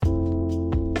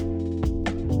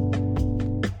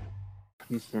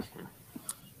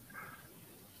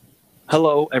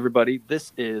Hello, everybody.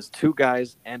 This is Two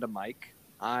Guys and a Mic.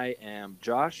 I am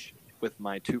Josh with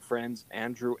my two friends,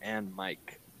 Andrew and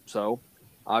Mike. So,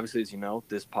 obviously, as you know,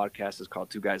 this podcast is called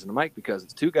Two Guys and a Mic because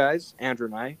it's two guys, Andrew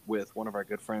and I, with one of our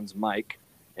good friends, Mike.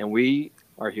 And we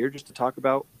are here just to talk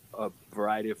about a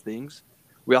variety of things.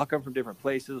 We all come from different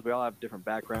places, we all have different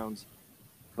backgrounds,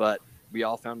 but we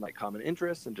all found like common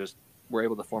interests and just were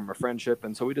able to form a friendship.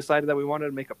 And so we decided that we wanted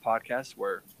to make a podcast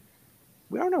where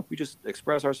we don't know. We just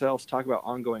express ourselves, talk about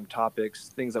ongoing topics,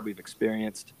 things that we've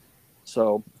experienced.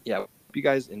 So, yeah, hope you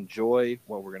guys enjoy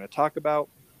what we're going to talk about.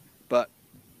 But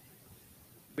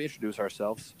we introduce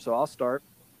ourselves. So I'll start.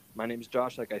 My name is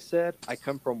Josh. Like I said, I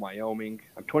come from Wyoming.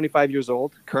 I'm 25 years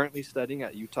old, currently studying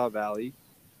at Utah Valley,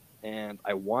 and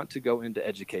I want to go into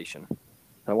education.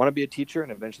 I want to be a teacher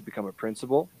and eventually become a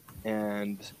principal.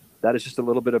 And that is just a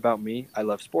little bit about me. I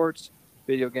love sports,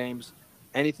 video games,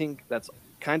 anything that's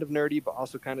kind of nerdy, but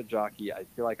also kind of jockey. I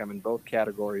feel like I'm in both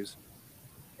categories.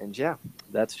 And yeah,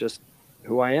 that's just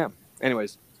who I am.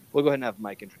 Anyways, we'll go ahead and have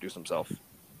Mike introduce himself.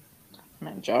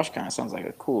 Man, Josh kind of sounds like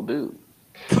a cool dude.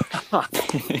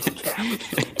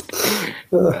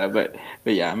 But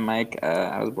yeah, I'm Mike.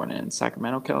 I was born in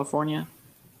Sacramento, California.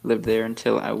 Lived there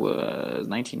until I was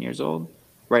 19 years old.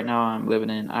 Right now, I'm living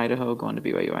in Idaho, going to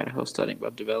BYU, Idaho, studying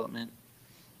web development.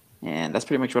 And that's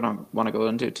pretty much what I want to go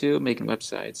into too, making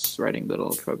websites, writing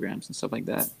little programs and stuff like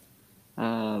that.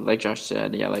 Like Josh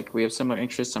said, yeah, like we have similar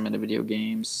interests. I'm into video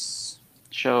games,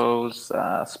 shows,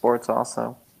 sports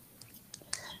also.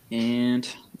 And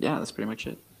yeah, that's pretty much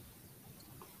it.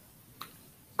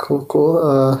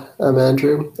 Cool. I'm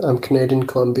Andrew. I'm Canadian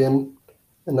Colombian,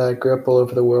 and I grew up all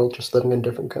over the world, just living in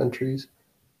different countries.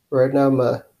 Right now, I'm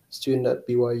a student at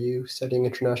BYU studying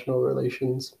international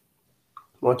relations. I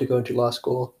want to go into law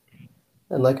school.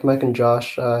 And like Mike and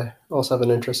Josh, I also have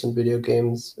an interest in video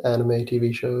games, anime,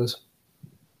 TV shows,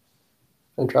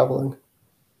 and traveling.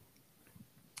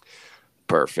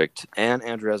 Perfect. And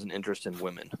Andrew has an interest in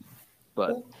women.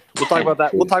 But we'll talk about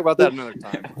that. We'll talk about that another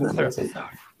time. Another episode.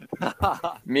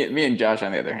 me and Josh,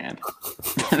 on the other hand.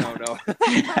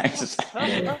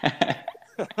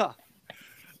 No.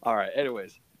 All right.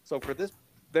 Anyways, so for this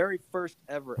very first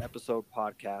ever episode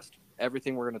podcast,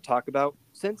 everything we're going to talk about,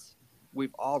 since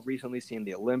we've all recently seen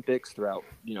the Olympics throughout,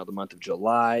 the month of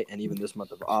July and even this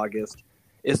month of August,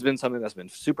 it's been something that's been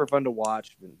super fun to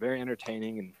watch, been very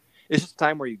entertaining, and it's just a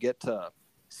time where you get to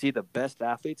see the best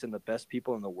athletes and the best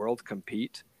people in the world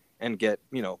compete and get,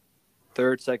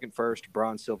 third, second, first,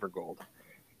 bronze, silver, gold.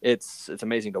 It's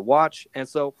amazing to watch. And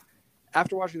so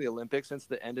after watching the Olympics, since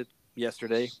it ended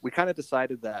yesterday, we kind of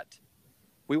decided that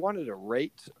we wanted to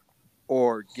rate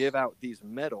or give out these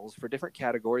medals for different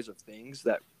categories of things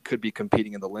that could be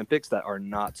competing in the Olympics that are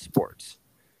not sports.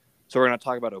 So we're going to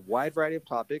talk about a wide variety of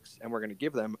topics, and we're going to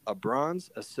give them a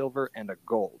bronze, a silver, and a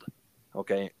gold.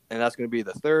 Okay, and that's going to be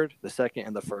the third, the second,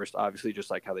 and the first, obviously,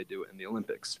 just like how they do it in the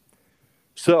Olympics.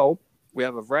 So we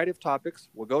have a variety of topics.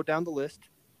 We'll go down the list,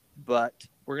 but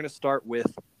we're going to start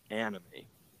with anime.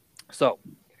 So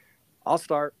I'll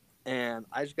start, and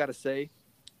I just got to say,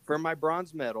 for my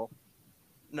bronze medal,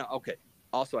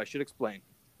 also, I should explain.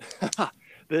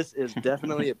 This is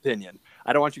definitely opinion.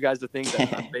 I don't want you guys to think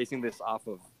that I'm basing this off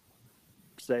of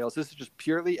sales. This is just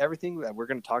purely everything that we're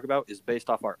going to talk about is based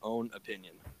off our own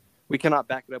opinion. We cannot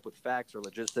back it up with facts or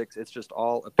logistics. It's just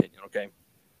all opinion, okay?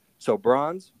 So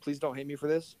bronze, please don't hate me for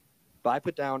this, but I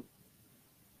put down.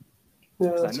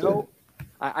 Yeah,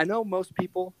 I know most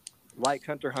people like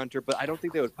Hunter x Hunter, but I don't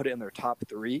think they would put it in their top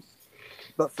 3.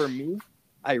 But for me,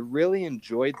 I really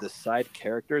enjoyed the side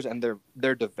characters and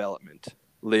their development.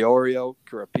 Leorio,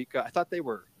 Kurapika, I thought they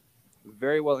were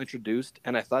very well introduced,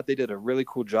 and I thought they did a really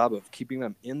cool job of keeping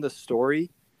them in the story,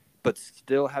 but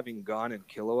still having Gon and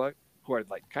Killua, who are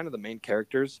like kind of the main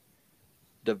characters,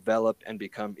 develop and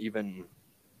become even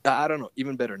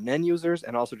better Nen users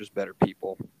and also just better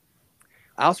people.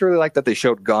 I also really like that they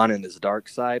showed Gon in his dark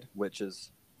side, which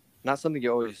is not something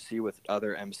you always see with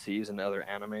other MCs and other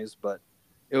animes, but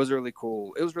it was really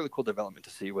cool. It was really cool development to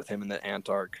see with him in the Ant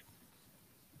arc.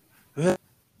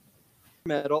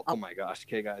 Medal. Oh my gosh.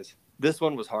 Okay, guys. This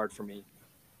one was hard for me.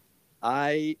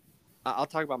 I'll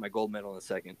talk about my gold medal in a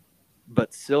second.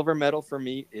 But silver medal for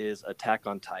me is Attack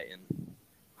on Titan.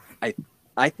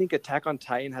 I think Attack on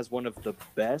Titan has one of the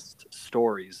best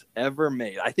stories ever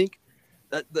made. I think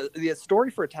that the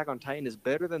story for Attack on Titan is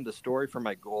better than the story for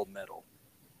my gold medal.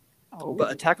 Oh.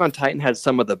 But Attack on Titan has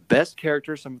some of the best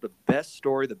characters, some of the best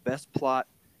story, the best plot.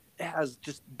 It has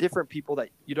just different people that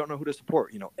you don't know who to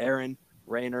support. Eren,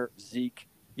 Rainer, Zeke.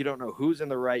 You don't know who's in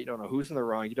the right. You don't know who's in the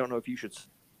wrong. You don't know if you should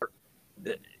support.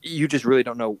 You just really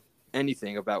don't know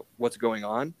anything about what's going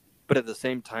on, but at the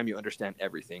same time, you understand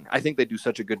everything. I think they do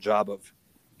such a good job of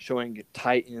showing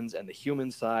Titans and the human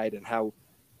side and how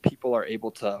people are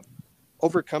able to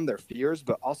overcome their fears,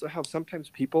 but also how sometimes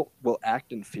people will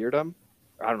act in feardom.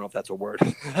 I don't know if that's a word.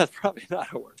 That's probably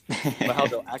not a word. But how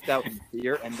they'll act out in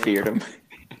fear and Feardom.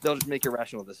 they'll just make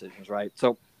irrational decisions, right?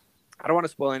 So I don't want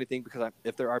to spoil anything because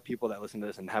if there are people that listen to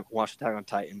this and have watched Attack on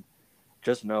Titan,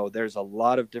 just know there's a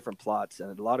lot of different plots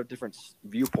and a lot of different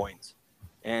viewpoints,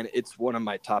 and it's one of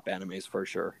my top animes for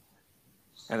sure.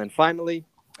 And then finally,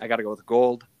 I got to go with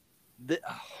Gold.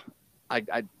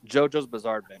 JoJo's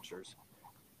Bizarre Adventures.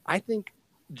 I think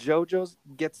JoJo's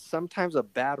gets sometimes a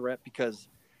bad rep because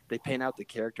they paint out the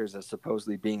characters as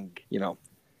supposedly being,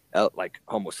 like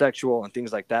homosexual and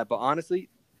things like that. But honestly,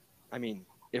 I mean,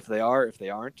 if they are, if they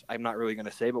aren't, I'm not really going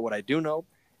to say. But what I do know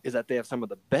is that they have some of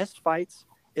the best fights.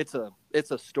 It's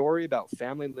a story about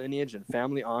family lineage and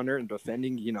family honor and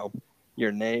defending,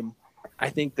 your name. I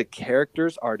think the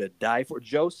characters are to die for.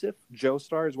 Joseph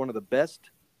Joestar is one of the best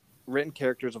written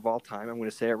characters of all time. I'm going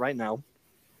to say it right now.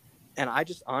 And I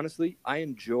just honestly, I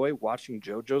enjoy watching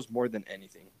JoJo's more than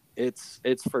anything. It's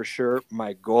for sure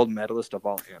my gold medalist of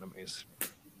all animes.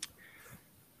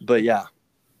 But yeah,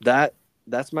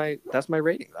 that's my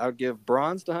rating. I would give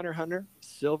bronze to Hunter x Hunter,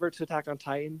 silver to Attack on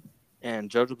Titan, and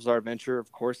JoJo's Bizarre Adventure,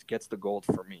 of course, gets the gold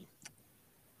for me.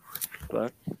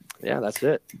 But yeah, that's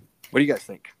it. What do you guys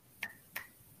think?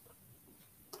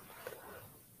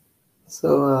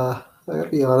 So, I gotta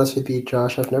be honest with you,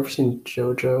 Josh. I've never seen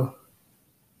JoJo.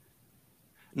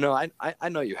 No, I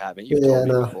know you haven't. You've told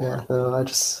me before. I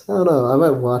don't know. I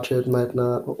might watch it, might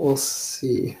not. We'll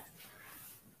see.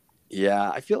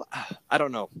 Yeah, I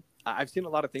don't know. I've seen a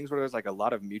lot of things where there's like a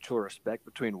lot of mutual respect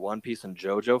between One Piece and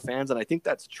JoJo fans, and I think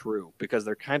that's true because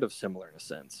they're kind of similar in a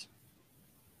sense.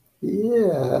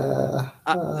 Yeah.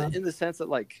 In the sense that,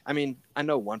 like, I mean, I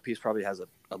know One Piece probably has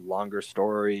a longer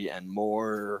story and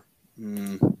more,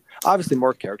 obviously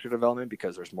more character development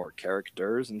because there's more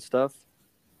characters and stuff.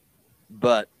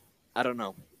 But I don't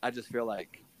know. I just feel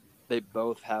like they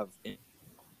both have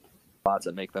spots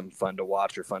that make them fun to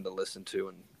watch or fun to listen to.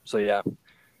 And so, yeah.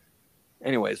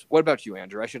 Anyways, what about you,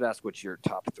 Andrew? I should ask what your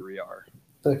top three are.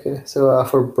 Okay, so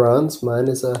for bronze, mine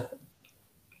is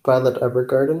Violet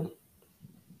Evergarden.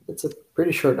 It's a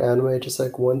pretty short anime, just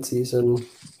like one season,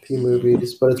 few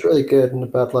movies, but it's really good and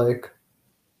about like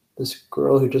this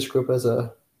girl who just grew up as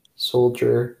a child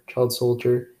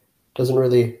soldier, doesn't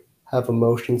really have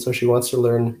emotion, so she wants to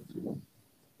learn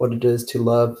what it is to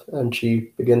love, and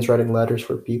she begins writing letters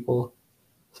for people.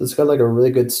 So it's got like a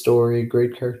really good story,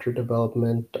 great character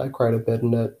development. I cried a bit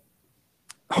in it.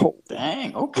 Oh,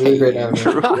 dang. Okay. Really great anime.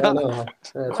 Yeah, no, I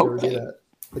never do Okay. that.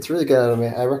 It's really good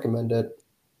anime. I recommend it.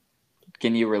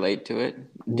 Can you relate to it?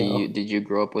 No. Did you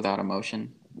grow up without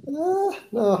emotion? No,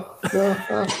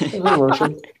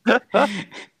 emotion.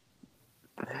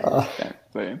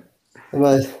 And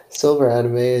my silver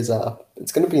anime is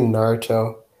it's gonna be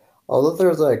Naruto. Although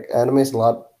there's like animes a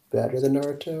lot better than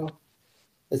Naruto.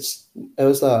 It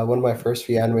was one of my first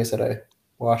few animes that I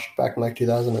watched back in like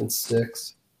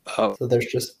 2006. Oh, So there's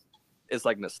just it's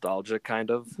like nostalgia,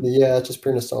 kind of. yeah, it's just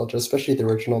pure nostalgia, especially the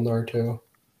original Naruto.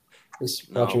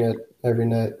 Just watching it every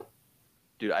night.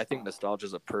 Dude, I think nostalgia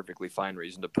is a perfectly fine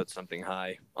reason to put something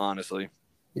high, honestly.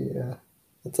 Yeah,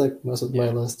 it's like most of my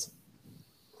lists.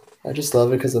 I just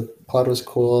love it because the plot was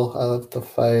cool. I love the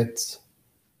fights,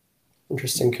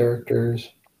 interesting characters.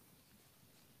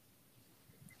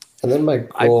 And then my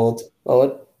gold.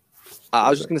 I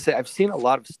was just gonna say I've seen a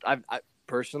lot of. I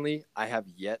personally have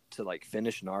yet to like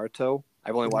finish Naruto.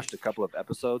 I've only watched a couple of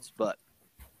episodes, but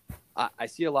I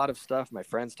see a lot of stuff. My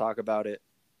friends talk about it,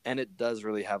 and it does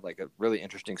really have like a really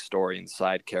interesting story and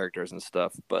side characters and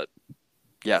stuff. But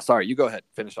yeah, sorry, you go ahead,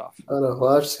 finish off. I don't know.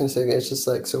 Well, I was just gonna say it's just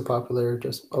like so popular,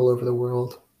 just all over the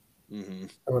world. Mm-hmm.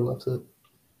 Everyone loves it.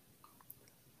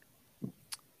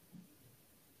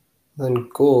 Then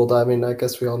gold. I mean, I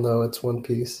guess we all know it's One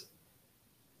Piece.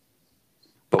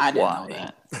 But I didn't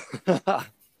why? know that.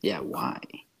 Yeah, why?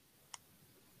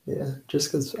 Yeah, just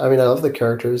because. I mean, I love the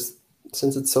characters.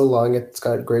 Since it's so long, it's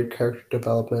got great character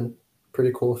development,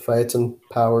 pretty cool fights and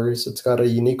powers. It's got a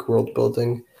unique world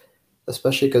building,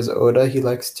 especially because Oda, he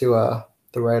likes to,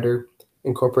 the writer,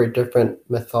 incorporate different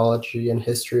mythology and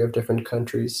history of different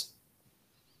countries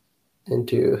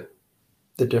into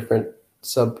the different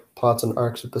subplots and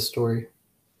arcs of the story.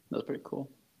 That's pretty cool.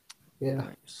 Yeah.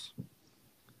 Nice.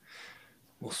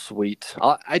 Well, sweet.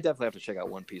 I definitely have to check out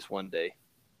One Piece one day.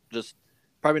 Just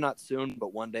probably not soon,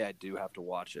 but one day I do have to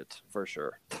watch it for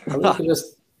sure. I mean, you can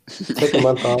just take a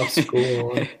month off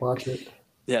school and watch it.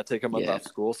 Yeah, take a month Yeah. off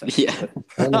school. Yeah.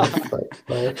 I know,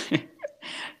 but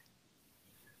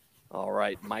All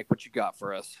right, Mike, what you got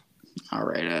for us? All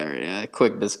right.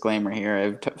 Quick disclaimer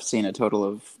here. I've seen a total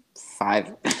of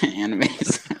 5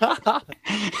 animes.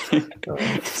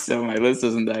 So my list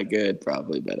isn't that good,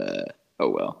 probably, but oh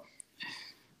well.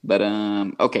 But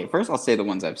okay. First, I'll say the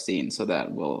ones I've seen, so that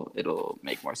it'll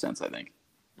make more sense. I think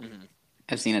Mhm.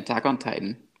 I've seen Attack on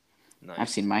Titan. Nice. I've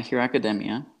seen My Hero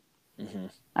Academia. Mhm.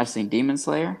 I've seen Demon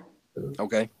Slayer.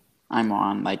 Okay. I'm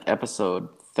on like episode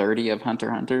 30 of Hunter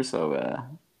x Hunter, so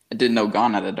I didn't know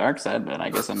Gone at the Dark Side, but I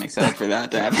guess I'm excited for that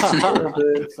to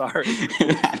happen. Sorry.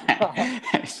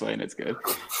 Explain, it's good.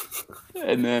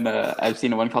 And then I've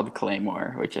seen one called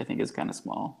Claymore, which I think is kind of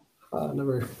small.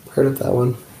 never heard of that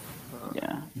one.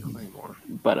 Yeah. Claymore.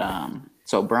 But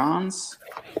so bronze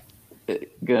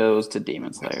it goes to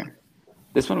Demon Slayer.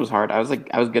 This one was hard. I was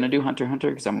gonna do Hunter x Hunter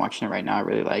because I'm watching it right now. I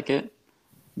really like it,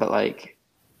 but like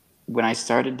when I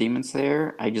started Demon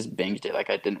Slayer, I just binged it. Like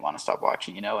I didn't want to stop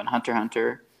watching, you know. And Hunter x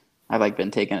Hunter, I've like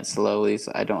been taking it slowly,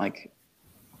 so I don't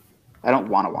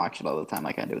want to watch it all the time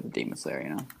like I do with the Demon Slayer, you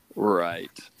know.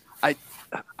 Right.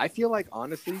 I feel like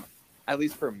honestly, at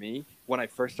least for me, when I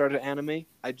first started anime,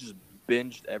 I just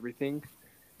binged everything.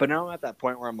 But now I'm at that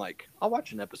point where I'm like, I'll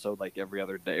watch an episode like every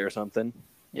other day or something.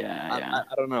 Yeah.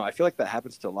 I don't know. I feel like that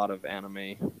happens to a lot of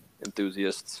anime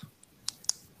enthusiasts.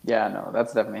 Yeah, no,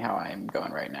 that's definitely how I am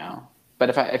going right now.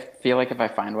 But I feel like if I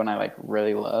find one I like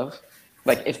really love,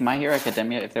 like if My Hero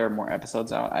Academia, if there are more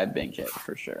episodes out, I'd binge it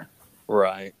for sure.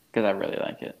 Right. Because I really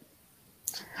like it.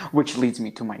 Which leads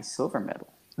me to my silver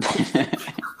medal.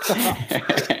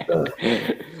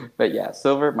 But yeah,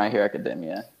 silver, My Hero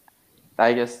Academia.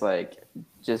 I guess like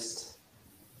just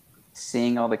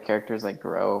seeing all the characters like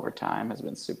grow over time has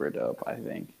been super dope, I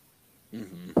think.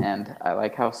 Mm-hmm. And I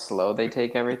like how slow they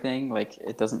take everything. Like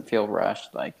it doesn't feel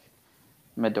rushed. Like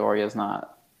Midoriya's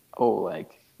not, oh,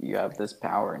 like you have this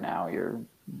power now, you're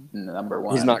number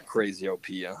one. He's not crazy OP,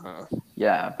 huh?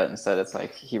 Yeah, but instead it's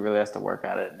like he really has to work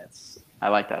at it, and I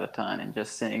like that a ton. And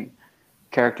just seeing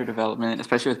character development,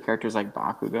 especially with characters like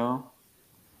Bakugo,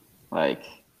 like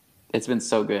it's been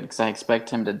so good because I expect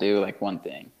him to do like one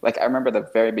thing. Like I remember the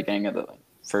very beginning of the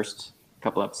first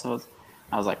couple episodes,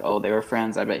 I was like, oh, they were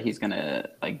friends. I bet he's gonna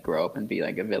like grow up and be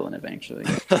like a villain eventually.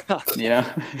 You know?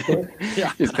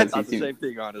 Yeah, Just I 'cause thought he the same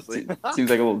thing, honestly. seems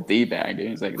like a little d-bag, dude.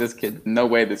 He's like, this kid, no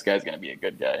way this guy's gonna be a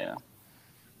good guy, you know.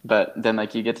 But then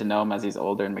like you get to know him as he's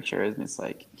older and matures, and it's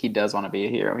like he does want to be a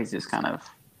hero. He's just kind of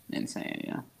insane,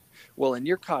 you know. Well, and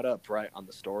you're caught up, right, on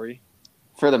the story?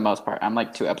 For the most part, I'm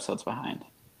like 2 episodes behind.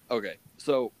 Okay,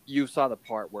 so you saw the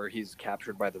part where he's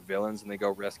captured by the villains and they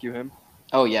go rescue him?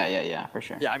 Oh yeah, for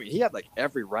sure. Yeah, I mean, he had like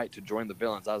every right to join the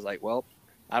villains. I was like, well,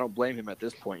 I don't blame him at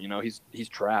this point. You know, he's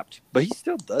trapped, but he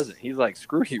still doesn't. He's like,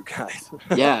 screw you guys.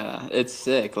 Yeah, it's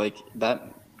sick. Like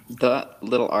that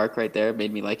little arc right there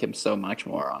made me like him so much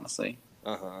more, honestly.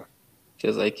 Uh-huh.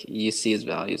 Because like you see his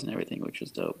values and everything, which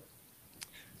was dope.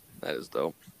 That is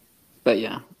dope. But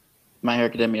yeah, My Hero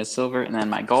Academia is silver, and then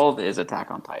my gold is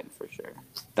Attack on Titan for sure.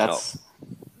 That's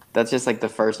just like the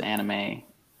first anime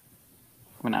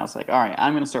when I was like, all right,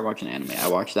 I'm gonna start watching anime. I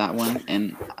watched that one,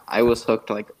 and I was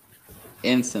hooked like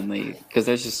instantly because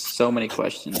there's just so many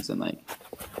questions, and like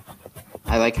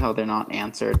I like how they're not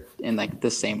answered in like the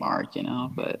same arc, you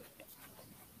know, but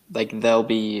like there'll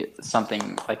be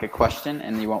something like a question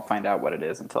and you won't find out what it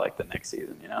is until like the next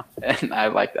season, you know. And I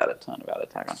like that a ton about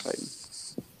Attack on Titan.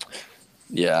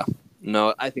 Yeah.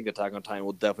 No, I think Attack on Titan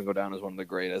will definitely go down as one of the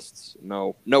greatest.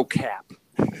 No cap.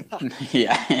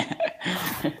 Yeah.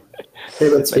 Hey,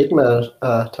 but speaking of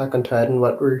Attack on Titan,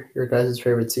 what were your guys'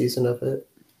 favorite season of it?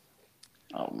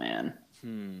 Oh man.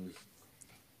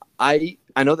 I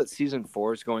know that season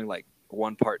 4 is going like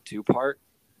 1 part, 2 part.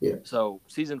 Yeah. So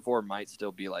season 4 might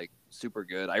still be like super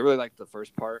good. I really liked the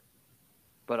first part,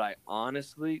 but I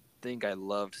honestly think I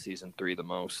loved season 3 the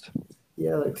most.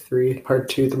 Yeah, like 3, part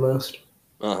 2 the most.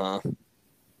 Uh-huh.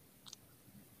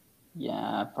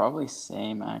 Yeah, probably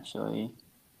same actually.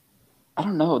 I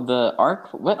don't know the arc.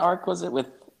 What arc was it with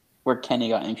where Kenny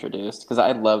got introduced? Because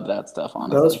I loved that stuff.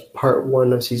 Honestly, That was part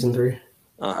 1 of season 3.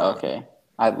 Uh-huh. Okay,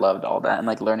 I loved all that and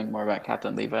like learning more about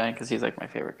Captain Levi because he's like my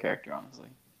favorite character, honestly.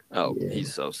 Oh, Yeah.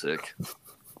 He's so sick.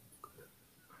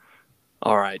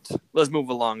 All right, let's move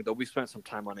along. Though we spent some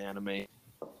time on anime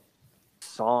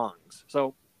songs,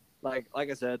 so like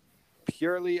I said,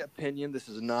 purely opinion. This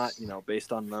is not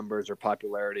based on numbers or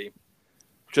popularity.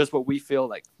 Just what we feel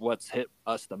like, what's hit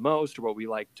us the most, or what we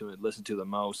like to listen to the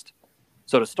most.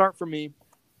 So to start for me,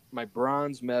 my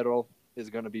bronze medal is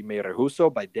going to be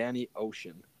Merehuso by Danny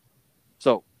Ocean.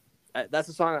 So That's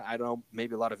a song I don't.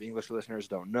 Maybe a lot of English listeners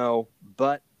don't know,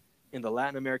 but in the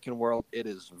Latin American world, it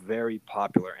is very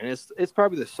popular, and it's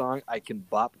probably the song I can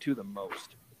bop to the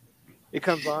most. It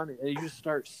comes on and you just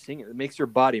start singing. It makes your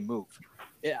body move.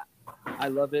 Yeah, I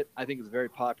love it. I think it's very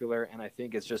popular, and I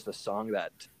think it's just a song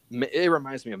that it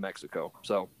reminds me of Mexico.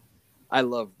 So I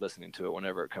love listening to it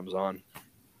whenever it comes on.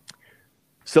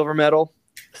 Silver Medal,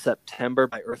 September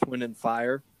by Earth, Wind, and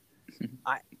Fire.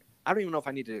 I don't even know if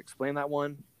I need to explain that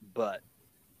one, but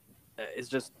it's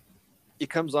just it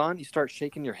comes on, you start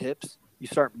shaking your hips, you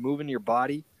start moving your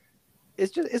body.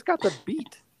 It's got the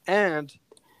beat, and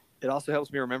it also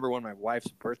helps me remember when my wife's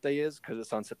birthday is because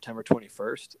it's on September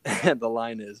 21st, and the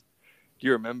line is, "Do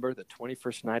you remember the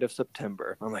 21st night of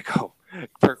September?" I'm like, "Oh,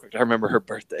 perfect! I remember her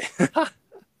birthday."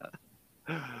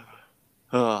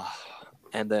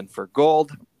 And then for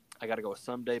gold, I got to go with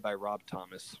 "Someday" by Rob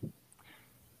Thomas.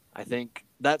 I think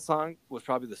that song was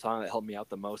probably the song that helped me out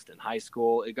the most in high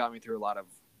school. It got me through a lot of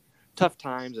tough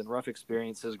times and rough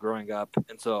experiences growing up.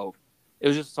 And so it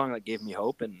was just a song that gave me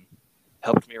hope and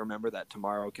helped me remember that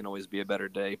tomorrow can always be a better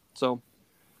day. So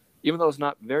even though it's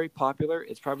not very popular,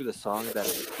 it's probably the song that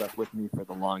has stuck with me for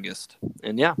the longest.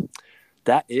 And yeah,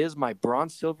 that is my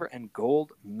bronze, silver, and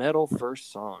gold medal first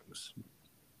songs.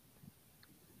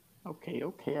 Okay,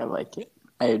 I like it.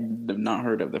 I have not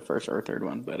heard of the first or third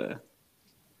one, but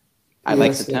I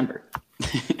like September.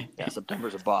 Yeah,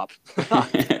 September's a bop.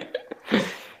 I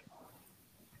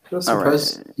was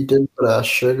surprised you didn't put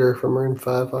Sugar from Maroon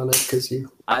 5 on it because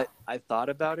you. I thought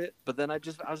about it, but then I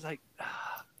was like,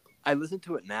 I listen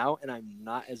to it now, and I'm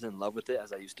not as in love with it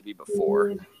as I used to be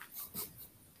before.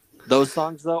 Those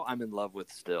songs, though, I'm in love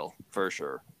with still, for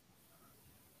sure.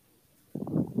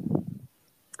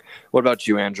 What about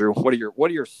you, Andrew? What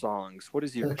are your songs? What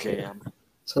is your jam?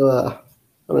 So,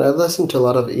 I listen to a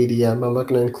lot of EDM. I'm not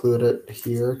going to include it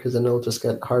here because then it'll just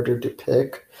get harder to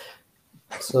pick.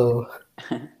 So,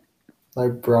 my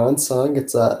bronze song,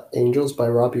 it's Angels by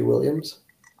Robbie Williams.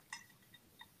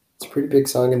 It's a pretty big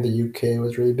song in the UK. It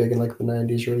was really big in like the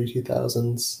 90s, early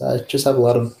 2000s. I just have a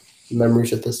lot of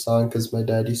memories with this song because my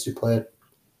dad used to play it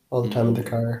all the time in the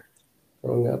car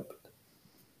growing up.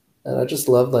 And I just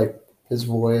love like his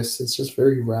voice. It's just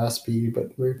very raspy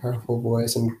but very powerful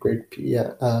voice and great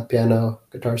piano,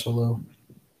 guitar solo.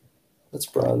 That's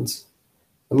bronze.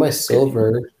 And my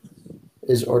silver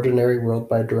is Ordinary World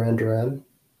by Duran Duran.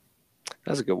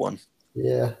 That's a good one.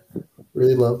 Yeah.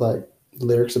 Really love like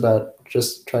lyrics about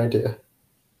just trying to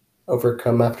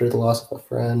overcome after the loss of a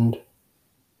friend,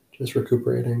 just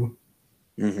recuperating.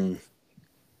 Mm-hmm.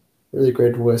 Really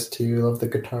great voice too. Love the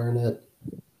guitar in it.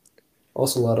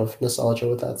 Also a lot of nostalgia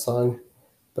with that song.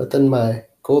 But then my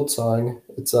gold song,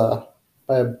 it's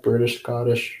by a British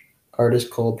Scottish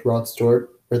artist called Rod Stewart,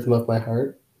 Rhythm of My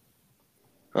Heart.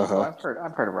 Uh-huh. Oh, I've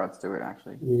heard of Rod Stewart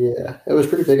actually. Yeah, it was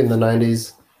pretty big in the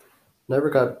 90s. Never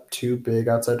got too big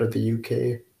outside of the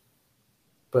UK.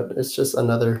 But it's just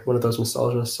another one of those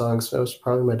nostalgia songs. It was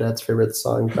probably my dad's favorite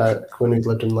song back when we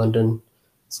lived in London.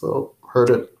 So heard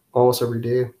it almost every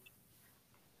day.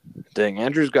 Dang,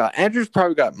 Andrew's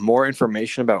probably got more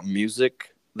information about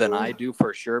music than I do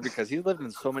for sure because he's lived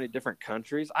in so many different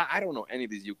countries. I don't know any of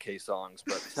these UK songs,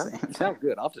 but sound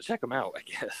good. I'll have to check them out, I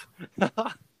guess.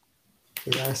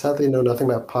 Yeah, I sadly know nothing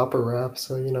about pop or rap,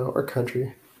 so or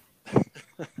country.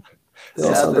 They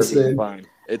all sound the same. Fine.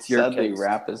 It's your sadly,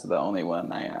 rap is the only one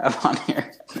I have on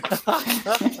here.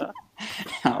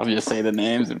 I'll just say the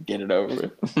names and get it over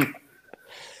with.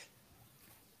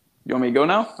 You want me to go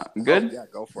now? I'm good? Oh, yeah,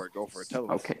 go for it.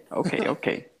 Tell us.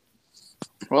 Okay.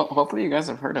 Well, hopefully you guys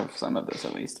have heard of some of this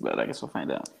at least, but I guess we'll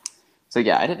find out. So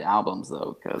yeah, I did albums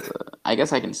though, because I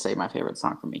guess I can say my favorite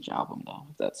song from each album though,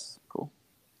 if that's cool.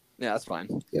 Yeah, that's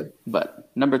fine. Yep.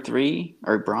 But number 3,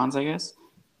 or bronze I guess,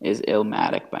 is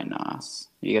Illmatic by Nas.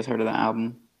 You guys heard of that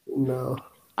album? No.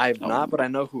 I have not, but I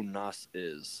know who Nas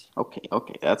is. Okay.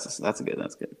 That's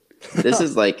good. This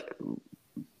is like,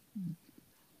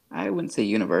 I wouldn't say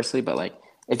universally, but like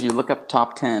if you look up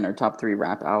top 10 or top 3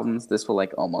 rap albums, this will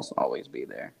like almost always be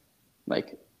there.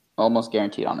 Like almost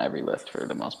guaranteed on every list for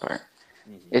the most part.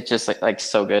 Mm-hmm. It's just like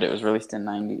so good. It was released in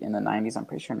the 90s, I'm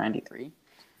pretty sure 93.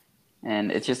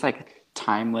 And it's just like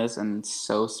timeless and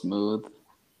so smooth.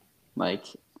 Like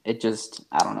it just,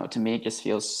 I don't know, to me it just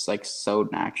feels like so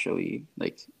naturally,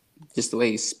 like just the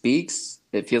way he speaks,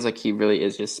 it feels like he really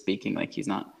is just speaking, like he's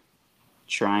not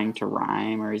trying to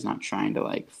rhyme or he's not trying to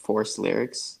like force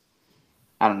lyrics.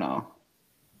 I don't know.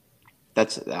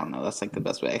 That's like the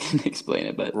best way I can explain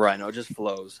it, but right, no, it just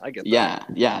flows. I get that.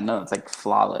 Yeah, no, it's like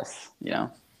flawless,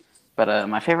 But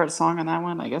my favorite song on that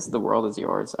one, I guess, "The World Is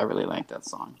Yours." I really like that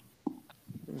song.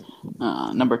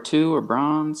 Number 2 or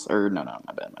bronze or no,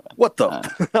 my bad. What the?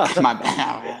 My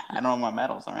bad. I don't know my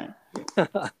medals. All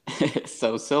right.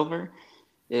 So silver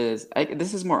is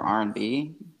this is more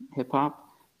R&B hip hop,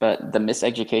 but the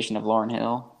Miseducation of Lauryn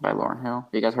Hill by Lauryn Hill.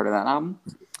 You guys heard of that album?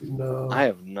 No, I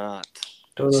have not.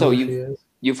 don't know So who she is.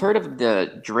 you've heard of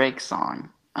the Drake song?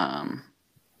 Oh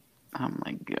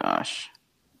my gosh,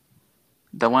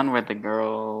 the one with the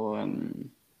girl and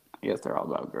I guess they're all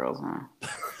about girls, huh?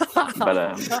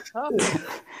 But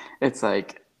it's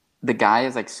like the guy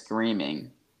is like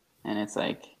screaming, and it's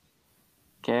like,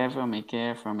 care for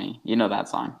me. You know that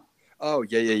song? Oh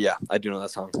yeah. I do know that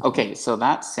song. Okay, so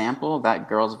that sample, that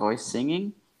girl's voice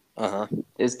singing,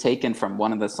 is taken from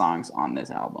one of the songs on this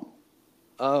album.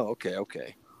 Oh,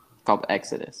 okay. Called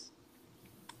Exodus.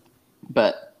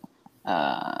 But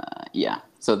yeah,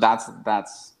 so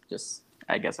that's just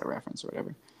I guess a reference or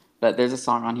whatever. But there's a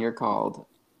song on here called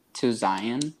To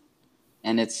Zion,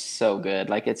 and it's so good.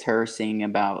 Like it's her singing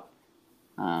about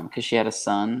because she had a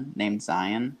son named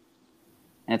Zion,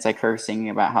 and it's like her singing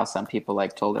about how some people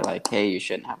like told her like, hey, you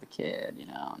shouldn't have a kid, you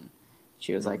know, and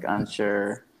she was like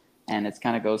unsure, and it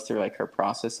kind of goes through like her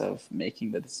process of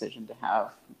making the decision to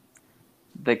have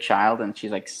the child, and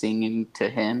she's like singing to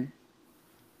him,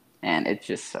 and it's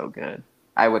just so good.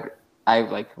 I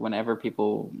like whenever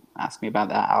people ask me about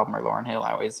that album or Lauryn Hill,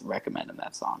 I always recommend them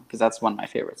that song because that's one of my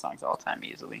favorite songs of all time,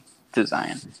 easily. To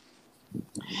Zion.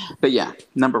 But yeah,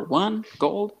 number 1,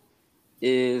 gold,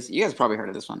 is you guys probably heard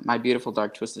of this one, My Beautiful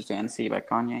Dark Twisted Fantasy by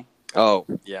Kanye. Oh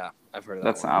yeah, I've heard of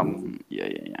that. That's the album. Yeah.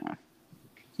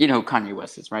 You know who Kanye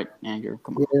West is, right, Andrew?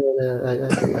 Come on. Yeah, I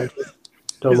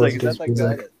don't He's like, listen is to that his that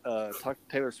music. guy that talked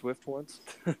to Taylor Swift once?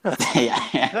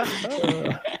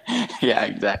 yeah. Yeah,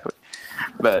 exactly.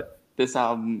 But this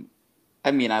album, I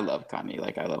mean, I love Kanye.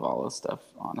 Like, I love all his stuff,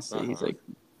 honestly. He's, like,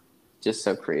 just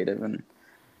so creative. And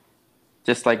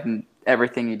just, like,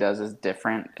 everything he does is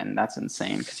different. And that's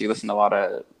insane. Because you listen to a lot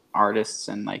of artists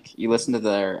and, like, you listen to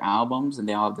their albums and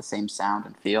they all have the same sound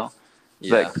and feel.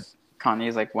 Yeah. But Kanye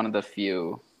is, like, one of the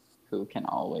few who can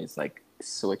always, like,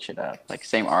 switch it up. Like,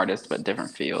 same artist, but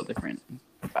different feel, different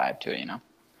vibe to it, you know?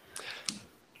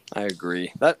 I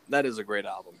agree. That is a great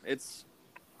album.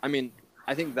 I mean,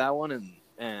 I think that one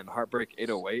and Heartbreak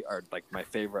 808 are like my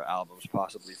favorite albums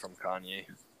possibly from Kanye.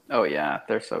 Oh yeah,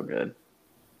 they're so good.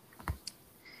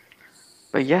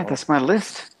 But yeah, that's my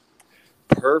list.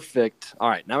 Perfect. All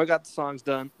right, now we got the songs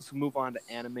done. Let's move on to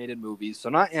animated movies. So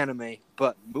not anime,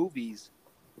 but movies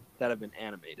that have been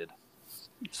animated.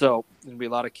 So there's gonna be a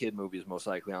lot of kid movies most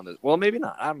likely on this. Well, maybe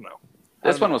not. I don't know.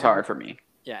 This one was hard for me.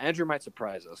 Yeah, Andrew might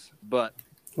surprise us, but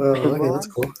Well, okay, that's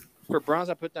cool. for bronze,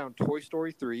 I put down Toy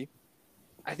Story 3.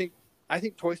 I think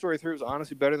Toy Story 3 was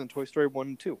honestly better than Toy Story 1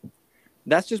 and 2.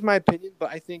 That's just my opinion, but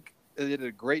I think they did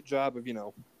a great job of,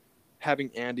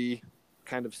 having Andy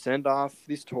kind of send off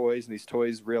these toys, and these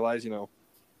toys realize, they're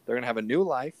going to have a new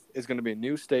life. It's going to be a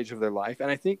new stage of their life. And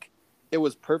I think it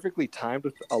was perfectly timed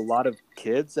with a lot of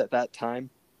kids at that time.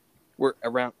 Were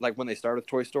around, like when they started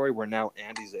Toy Story, were now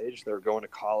Andy's age. They're going to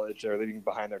college. They're leaving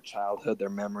behind their childhood, their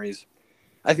memories.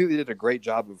 I think they did a great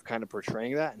job of kind of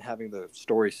portraying that and having the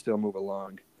story still move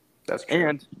along. That's true.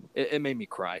 And it made me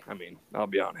cry. I mean, I'll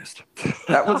be honest.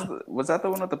 That was that the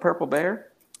one with the purple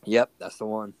bear? Yep, that's the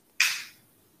one.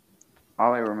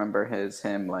 All I remember is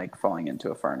him like falling into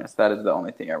a furnace. That is the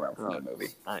only thing I remember from the movie.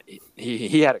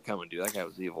 He had it coming, dude. That guy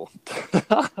was evil.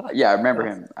 Yeah, I remember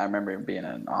him. I remember him being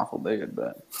an awful dude,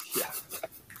 but yeah.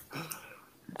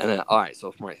 And then, all right,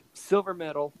 so for my silver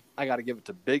medal, I got to give it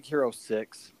to Big Hero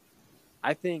 6.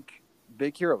 I think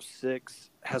Big Hero 6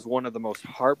 has one of the most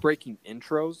heartbreaking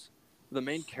intros. The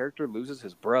main character loses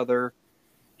his brother.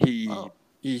 He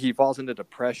falls into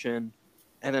depression,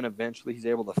 and then eventually he's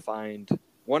able to find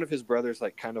one of his brother's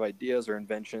like kind of ideas or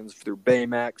inventions through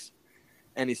Baymax,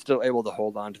 and he's still able to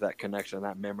hold on to that connection,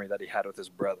 that memory that he had with his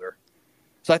brother.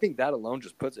 So I think that alone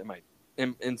just puts it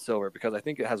in silver, because I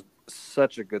think it has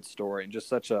such a good story and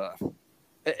just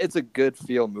it's a good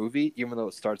feel movie, even though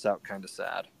it starts out kind of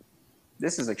sad.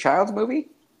 this is a child's movie?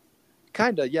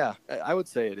 Kind of, yeah. I would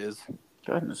say it is.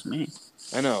 Goodness me.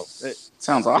 I know.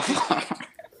 Sounds awful.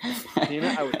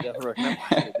 Tina, I would definitely recommend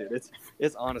watching it, dude.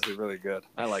 It's honestly really good.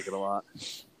 I like it a lot.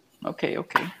 Okay.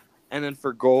 And then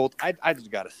for gold, I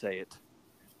just got to say it.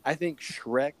 I think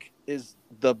Shrek is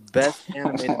the best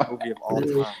animated movie of all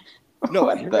time. No,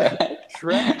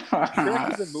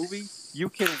 Shrek is a movie you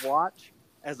can watch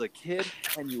as a kid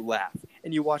and you laugh.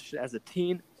 And you watch it as a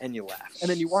teen and you laugh. And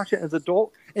then you watch it as an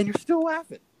adult and you're still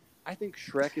laughing. I think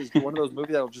Shrek is one of those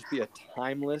movies that will just be a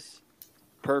timeless,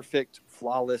 perfect,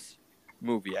 flawless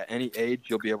movie. At any age,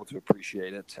 you'll be able to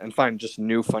appreciate it and find just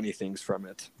new funny things from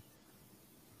it.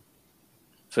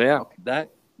 So yeah, that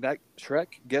Shrek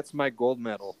gets my gold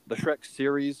medal. The Shrek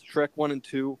series, Shrek 1 and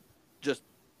 2, just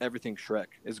everything Shrek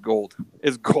is gold.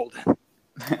 Is golden.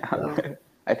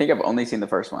 I think I've only seen the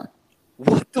first one.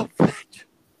 What the fudge?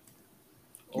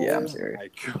 Yeah, I'm Oh serious. my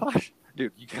gosh.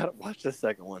 Dude, you gotta watch the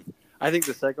second one. I think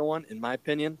the second one, in my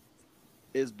opinion,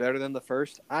 is better than the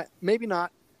first. Maybe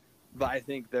not, but I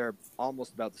think they're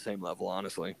almost about the same level,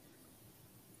 honestly.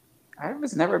 I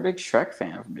was never a big Shrek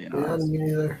fan, if I'm being Yeah, honest. me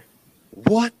neither.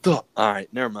 What the? All right,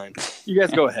 never mind. You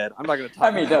guys go ahead. I'm not gonna talk.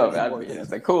 I mean, no, about it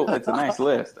it's a nice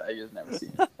list. I just never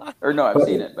seen it. Or no, I've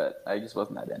seen it, but I just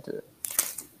wasn't that into it.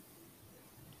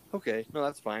 Okay, no,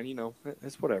 that's fine. You know,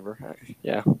 it's whatever.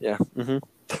 Yeah. Mm-hmm.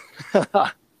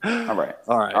 All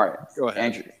right. Go ahead,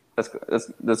 Andrew.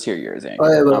 Let's hear yours, Andrew.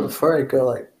 Oh yeah, but before I go,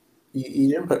 like, you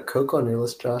didn't put Coco on your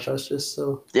list, Josh. I was just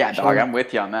so Yeah, dog, I'm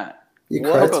with you on that. You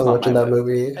What? cried Coco's so on much in my that list.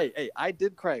 movie. Hey, I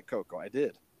did cry at Coco. I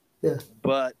did. Yeah.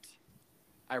 But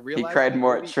I He realized cried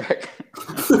more at Shrek.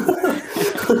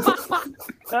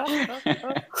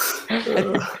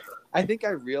 I think I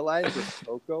realized with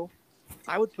Coco,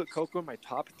 I would put Coco in my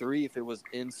top 3 if it was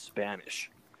in Spanish.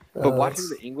 But watching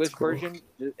the English version,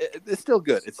 it's still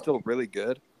good. It's still really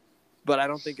good. But I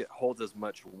don't think it holds as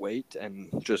much weight and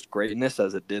just greatness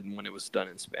as it did when it was done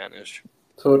in Spanish.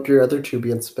 So what would your other two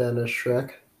be in Spanish,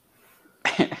 Shrek?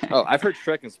 Oh, I've heard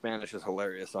Shrek in Spanish is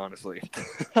hilarious, honestly.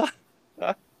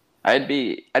 I'd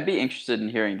be interested in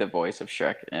hearing the voice of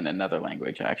Shrek in another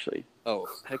language, actually. Oh,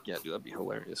 heck yeah, dude. That'd be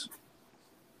hilarious.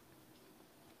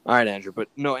 All right, Andrew. But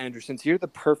no, Andrew, since you're the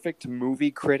perfect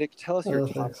movie critic, tell us your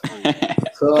top thanks. 3.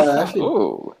 So I actually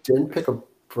Ooh. didn't pick a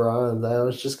bronze. I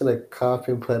was just gonna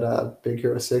copy and put Big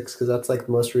Hero 6 because that's like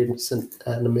the most recent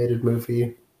animated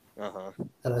movie Uh-huh.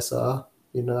 that I saw.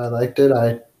 You know, I liked it.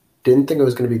 I didn't think it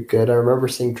was gonna be good. I remember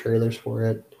seeing trailers for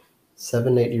it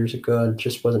 7-8 years ago and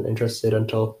just wasn't interested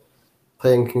until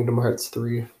playing Kingdom Hearts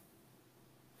 3.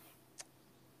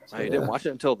 So, You didn't watch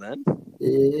it until then?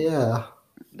 Yeah.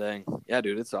 Dang. Yeah,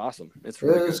 dude, it's awesome. It's It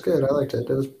really was good. I liked it.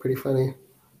 It was pretty funny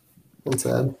and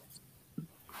sad.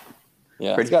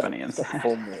 Yeah, Pretty it's funny got inside.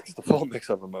 the full mix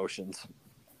of emotions.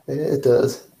 It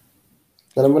does.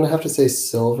 And I'm gonna have to say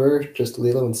Silver, just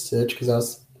Lilo and Stitch, because that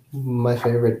was my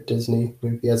favorite Disney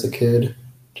movie as a kid.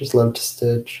 Just loved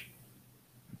Stitch.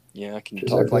 Yeah, can you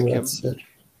Just talk like everything him? about Stitch.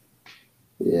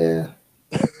 Yeah.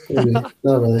 Maybe.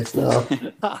 Not really. No.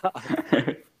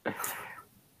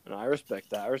 No, I respect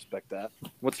that.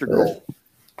 What's your goal?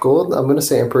 Gold, I'm gonna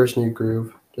say Emperor's New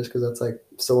Groove, just because that's like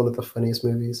still one of the funniest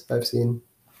movies I've seen.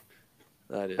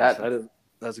 That's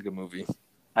a good movie.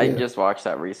 I Yeah. just watched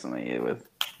that recently with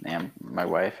my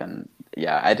wife, and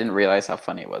yeah, I didn't realize how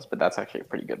funny it was, but that's actually a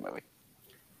pretty good movie.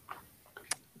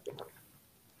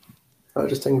 I was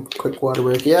just taking a quick water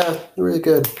break. Yeah, really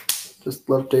good. Just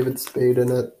love David Spade in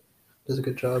it. Does a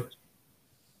good job.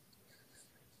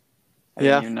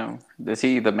 Yeah. You know, is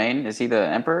he the main? Is he the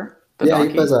emperor? The Yeah, donkey?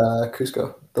 he plays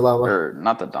Cusco, the llama. Or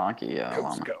not the donkey?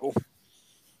 Llama. Cusco.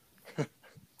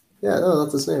 Yeah, no,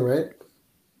 that's his name, right?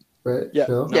 Right? Yeah.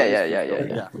 No? No, Yeah.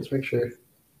 Okay, let's make sure.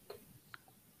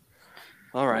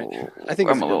 All right. Oh, I think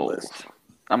it's I'm a a good little- list.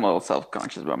 I'm a little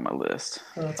self-conscious about my list.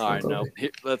 Oh, that's All right, cool. no,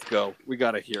 let's go. We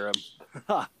got to hear him.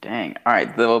 Dang. All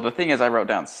right. The thing is, I wrote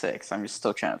down 6. I'm just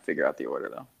still trying to figure out the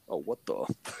order, though. Oh, what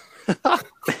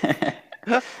the?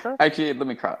 Actually, let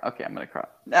me cross. Okay, I'm gonna cross.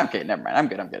 Okay, never mind. I'm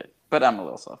good. But I'm a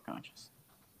little self-conscious.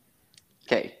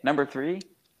 Okay, number 3.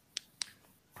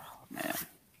 Oh man,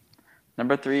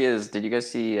 number 3 is. Did you guys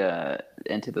see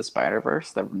Into the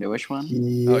Spider-Verse, the newish one?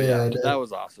 Yeah, Oh yeah, I did. that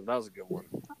was awesome. That was a good one.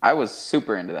 I was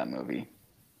super into that movie.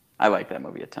 I like that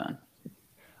movie a ton.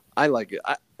 I like it.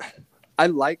 I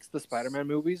like the Spider-Man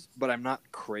movies, but I'm not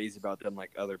crazy about them like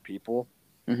other people.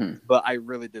 hmm But I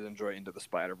really did enjoy Into the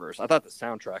Spider-Verse. I thought the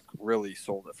soundtrack really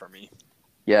sold it for me.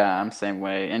 Yeah, I'm same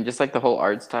way. And just like the whole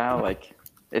art style, like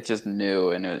it's just new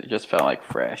and it just felt like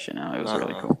fresh. You know, it was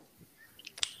really Uh-huh. cool.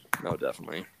 No,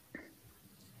 definitely.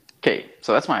 Okay,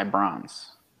 so that's my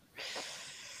bronze.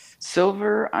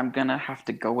 Silver, I'm gonna have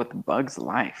to go with Bug's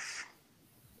Life.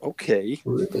 Okay.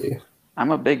 Really? I'm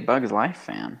a big Bug's Life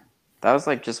fan. That was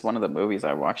like just one of the movies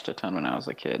I watched a ton when I was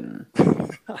a kid, and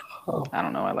Oh, I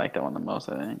don't know, I like that one the most.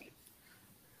 I think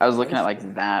I was looking at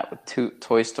like that with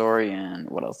Toy Story, and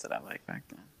what else did I like back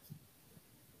then?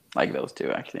 Like those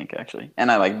two, I think actually,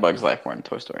 and I like Bug's Life more than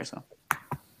Toy Story. So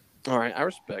All right, I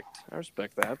respect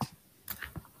that.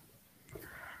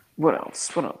 what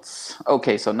else?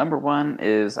 Okay, so number 1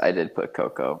 is I did put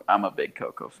Coco. I'm a big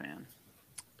Coco fan.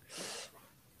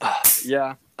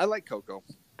 Yeah, I like Coco.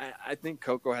 I think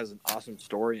Coco has an awesome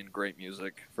story and great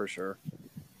music for sure.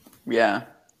 Yeah.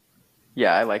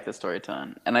 Yeah, I like the story a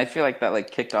ton, and I feel like that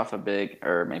like kicked off a big,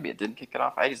 or maybe it didn't kick it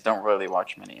off. I just don't really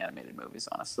watch many animated movies,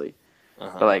 honestly. But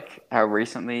Uh-huh. like how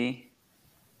recently,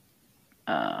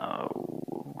 uh,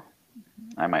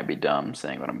 I might be dumb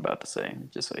saying what I'm about to say,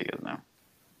 just so you guys know.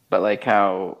 But like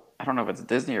how I don't know if it's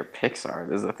Disney or Pixar.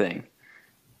 This is the thing.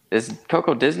 Is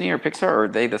Coco Disney or Pixar, or are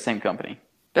they the same company?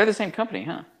 They're the same company,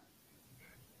 huh?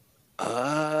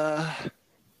 Uh,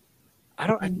 I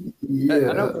don't. I know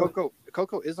Yeah,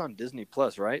 Coco is on Disney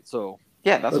Plus, right? So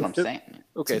Yeah, that's what I'm it's should, saying.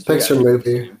 a okay, so yeah, it Pixar should be the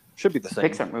movie. same. Should be the same.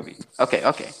 Pixar movie. Okay,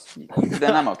 okay.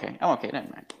 Then I'm okay. I'm okay. Never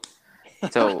mind.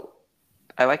 So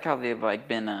I like how they've like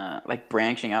been like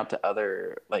branching out to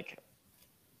other like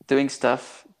doing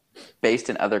stuff based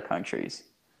in other countries.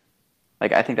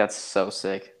 Like I think that's so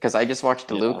sick because I just watched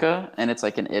Yeah. Luca and it's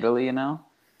like in Italy, you know,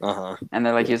 Uh-huh. and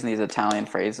they're like Yeah. using these Italian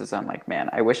phrases. I'm like, man,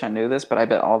 I wish I knew this, but I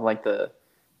bet all of, like the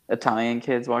Italian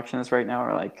kids watching this right now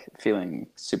are like feeling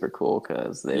super cool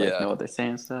because they like Yeah. know what they're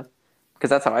saying and stuff. Because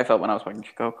that's how I felt when I was watching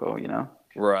Coco, you know.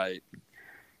 Right.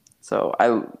 So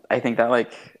I think that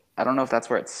like I don't know if that's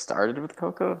where it started with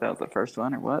Coco, if that was the first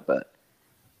one or what, but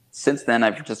since then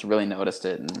I've just really noticed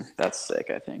it, and that's sick.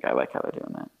 I think I like how they're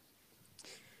doing that.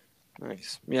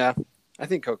 Nice. Yeah. I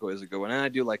think Coco is a good one. And I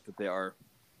do like that they are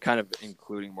kind of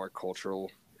including more cultural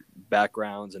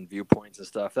backgrounds and viewpoints and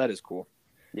stuff. That is cool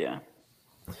Yeah.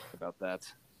 about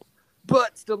that.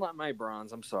 But still not my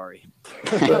bronze. I'm sorry.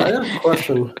 But I have a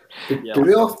question. Yeah, Did we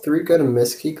what's all up? three go to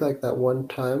Mesquite like that one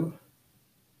time?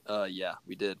 Yeah,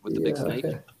 we did with the Yeah, big snake.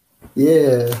 okay.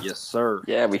 Yeah. Yes, sir.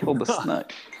 Yeah, we hold the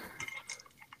snuck.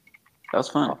 That was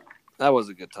fun. That was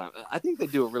a good time. I think they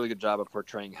do a really good job of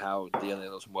portraying how Dia de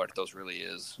los Muertos really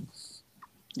is.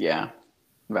 Yeah.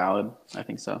 Valid. I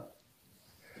think so.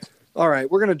 All right,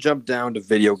 we're gonna jump down to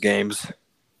video games.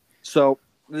 So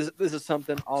this is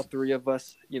something all three of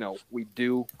us, we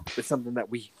do. It's something that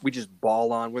we just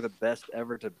ball on. We're the best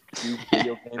ever to do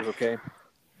video games. Okay.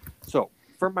 So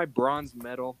for my bronze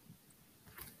medal,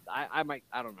 I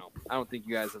don't know. I don't think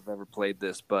you guys have ever played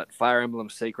this, but Fire Emblem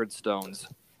Sacred Stones.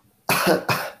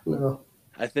 No.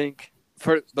 I think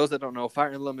for those that don't know,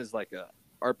 Fire Emblem is like a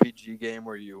RPG game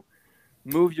where you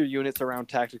move your units around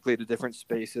tactically to different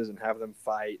spaces and have them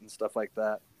fight and stuff like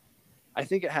that. I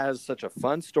think it has such a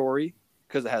fun story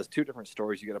because it has two different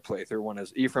stories you got to play through. One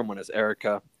is Ephraim, one is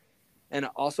Erica, and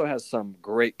it also has some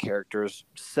great characters,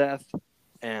 Seth,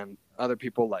 and other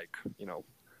people like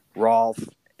Rolf.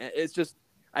 It's just,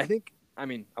 I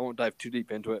won't dive too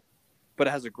deep into it, but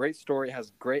it has a great story, it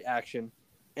has great action,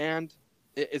 and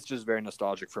it's just very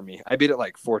nostalgic for me. I beat it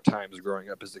like 4 times growing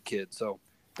up as a kid, so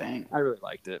Dang. I really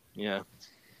liked it. Yeah.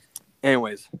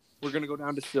 Anyways, we're gonna go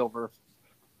down to silver.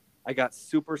 I got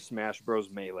Super Smash Bros.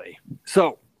 Melee.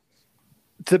 So,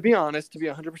 to be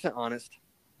 100% honest,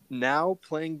 now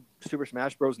playing Super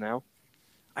Smash Bros. Now,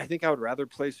 I think I would rather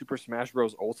play Super Smash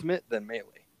Bros. Ultimate than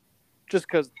Melee. Just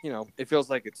because, it feels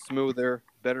like it's smoother,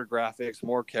 better graphics,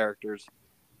 more characters.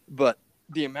 But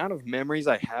the amount of memories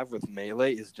I have with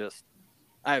Melee is just,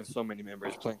 I have so many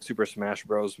memories playing Super Smash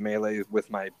Bros. Melee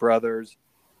with my brothers,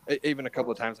 even a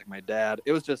couple of times like my dad.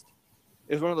 It was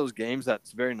one of those games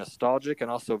that's very nostalgic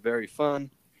and also very fun.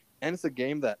 And it's a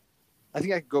game that I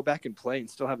think I could go back and play and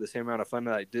still have the same amount of fun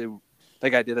that I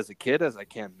did as a kid as I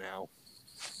can now.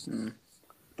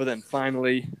 But then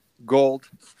finally, gold,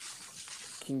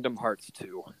 Kingdom Hearts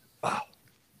 2. Oh,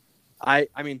 I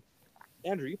mean,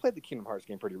 Andrew, you played the Kingdom Hearts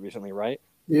game pretty recently, right?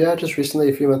 Yeah, just recently,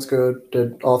 a few months ago,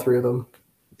 did all three of them.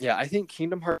 Yeah, I think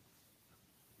Kingdom Hearts,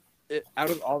 out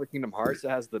of all the Kingdom Hearts, it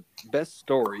has the best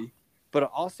story, but it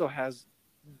also has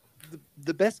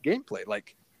the best gameplay.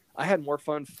 Like, I had more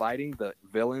fun fighting the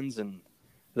villains and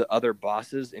the other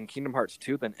bosses in Kingdom Hearts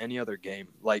 2 than any other game.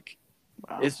 Like,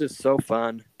 Wow. it's just so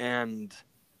fun. And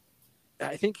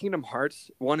I think Kingdom Hearts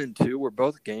 1 and 2 were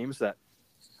both games that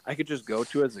I could just go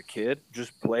to as a kid,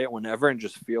 just play it whenever, and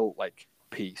just feel like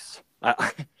peace.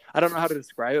 I don't know how to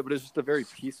describe it, but it's just a very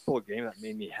peaceful game that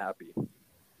made me happy.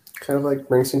 Kind of like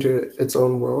brings into its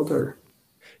own world, or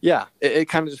Yeah, it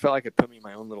kind of just felt like it put me in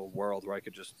my own little world where I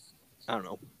could just, I don't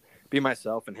know, be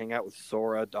myself and hang out with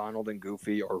Sora, Donald, and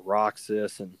Goofy, or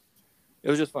Roxas, and it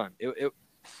was just fun. It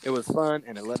was fun,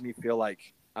 and it let me feel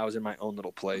like I was in my own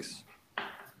little place.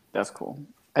 That's cool.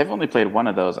 I've only played one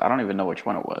of those. I don't even know which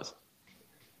one it was.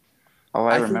 All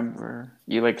I remember,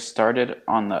 you like started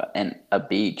on a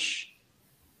beach.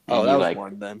 Oh, And that you was like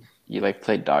one then. you like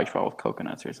played dodgeball with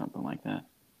coconuts or something like that.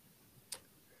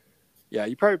 Yeah,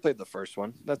 you probably played the first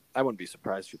one. I wouldn't be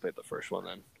surprised if you played the first one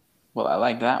then. Well, I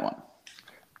like that one.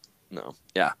 No.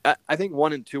 Yeah, I think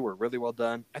 1 and 2 were really well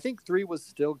done. I think 3 was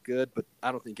still good, but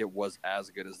I don't think it was as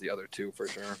good as the other two for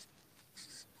sure.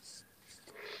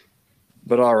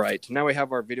 But all right, now we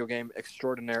have our video game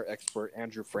extraordinaire expert,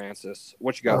 Andrew Francis.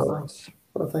 What you got for us?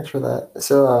 Well, thanks for that.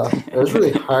 So it was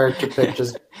really hard to pick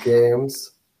just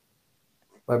games.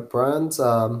 My brands,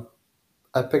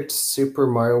 I picked Super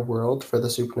Mario World for the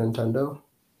Super Nintendo.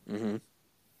 Mm-hmm.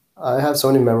 I have so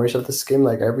many memories of this game.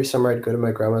 Like every summer, I'd go to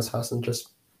my grandma's house and just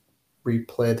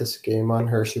replay this game on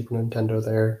her Super Nintendo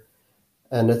there,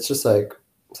 and it's just like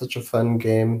such a fun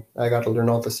game. I got to learn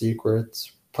all the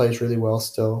secrets. Plays really well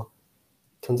still.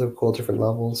 Tons of cool different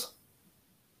levels,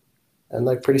 and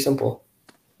like pretty simple.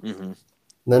 Mm-hmm. And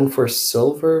then for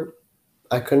silver,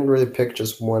 I couldn't really pick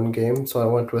just one game, so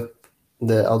I went with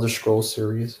the Elder Scrolls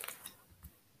series.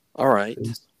 All right.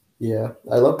 Yeah,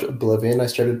 I loved Oblivion. I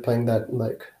started playing that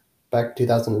like back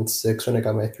 2006 when I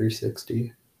got my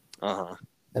 360, Uh-huh.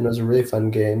 and it was a really fun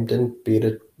game. Didn't beat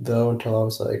it though until I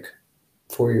was like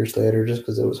 4 years later, just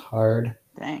because it was hard.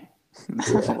 Dang.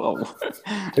 Yeah. Whoa.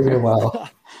 Took me a while.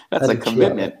 That's Had a to cheat on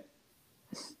commitment. it.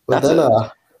 But then,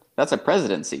 That's a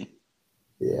presidency.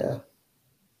 yeah,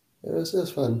 it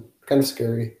was fun. Kind of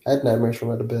scary. I had nightmares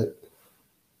from it a bit.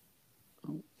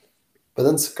 But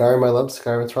then Skyrim, I loved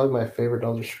Skyrim. It's probably my favorite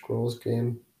Elder Scrolls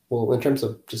game. Well, in terms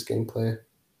of just gameplay.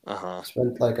 Uh-huh.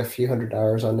 Spent like a few hundred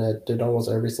hours on it. Did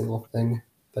almost every single thing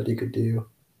that you could do.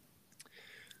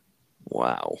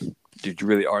 Wow. Dude, you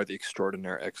really are the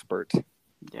extraordinaire expert.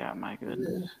 Yeah, my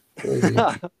goodness.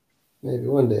 Yeah, maybe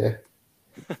one day.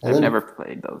 And I've then never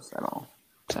played those at all.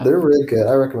 So, they're really good.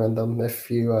 I recommend them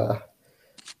if you have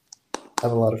a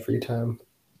lot of free time.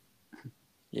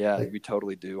 Yeah, Like- we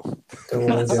totally do. Don't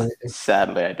want to do anything.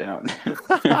 sadly, I don't.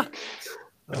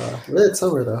 It's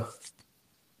summer though.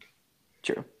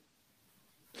 True.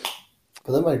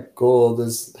 But then my goal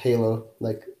is Halo,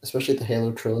 like especially the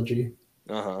Halo trilogy,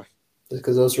 Uh-huh.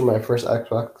 because those were my first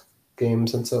Xbox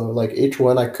games, and so like each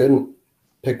one I couldn't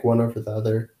pick one over the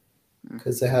other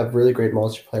because they have really great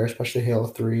multiplayer, especially Halo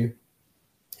 3.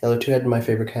 Halo 2 had my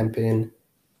favorite campaign,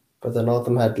 but then all of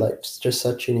them had like just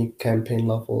such unique campaign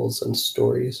levels and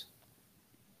stories.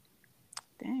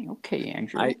 Dang, okay,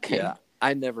 Andrew. I Okay.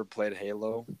 I never played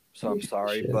Halo, so I'm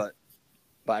sorry, Shit. but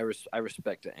I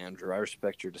respect it, Andrew. I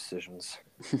respect your decisions.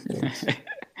 Thanks,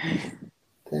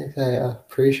 I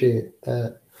appreciate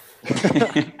that.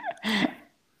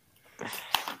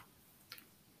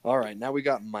 All right, now we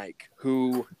got Mike,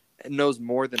 who knows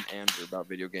more than Andrew about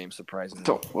video games, surprisingly.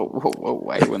 Whoa,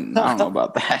 I don't know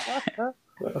about that.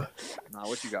 Nah,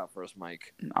 what you got for us,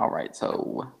 Mike? All right,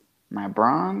 so my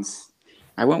bronze,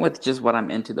 I went with just what I'm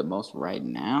into the most right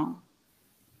now,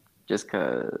 just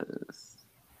because,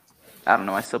 I don't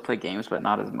know, I still play games, but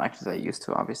not as much as I used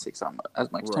to, obviously, because I'm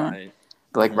as much time. Right.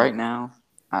 But like Mhm. right now,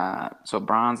 so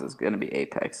bronze is going to be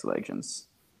Apex Legends,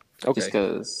 just Okay.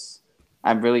 because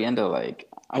I'm really into like,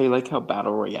 I like how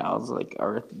battle royales like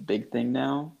are a big thing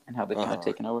now, and how they're kind of Uh-huh.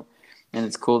 taken over. And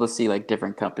it's cool to see like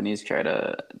different companies try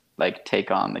to like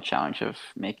take on the challenge of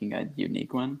making a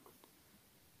unique one.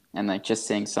 And like just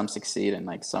seeing some succeed and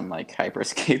like some like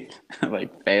hyperscape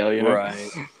like fail, you know? Right.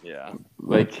 Yeah.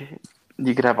 Like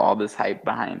you could have all this hype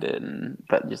behind it,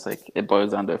 but just like it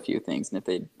boils down to a few things, and if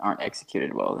they aren't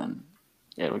executed well, then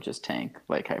it'll just tank,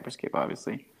 like hyperscape,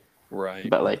 obviously. Right.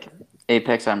 But like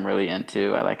Apex, I'm really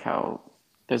into. I like how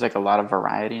there's like a lot of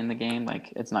variety in the game.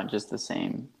 Like it's not just the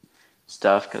same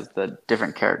stuff, because the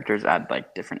different characters add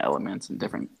like different elements and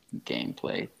different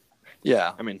gameplay.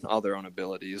 Yeah, I mean, all their own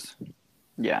abilities.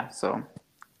 Yeah, so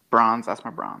bronze, that's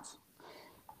my bronze.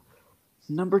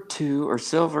 Number 2 or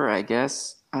silver, I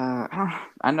guess.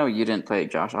 I know you didn't play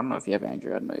it, Josh. I don't know if you have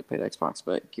Android. I don't know you played Xbox,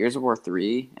 but Gears of War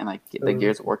 3 and like the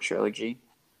Gears of War trilogy.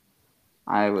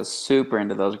 I was super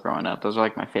into those growing up. Those are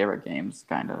like my favorite games,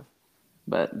 kind of.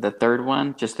 But the third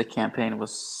one, just the campaign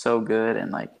was so good,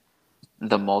 and like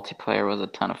the multiplayer was a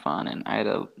ton of fun. And I had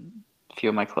a few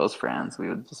of my close friends. We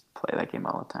would just play that game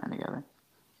all the time together.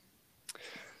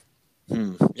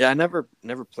 Yeah, I never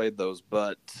played those,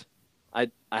 but I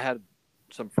had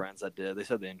some friends that did. They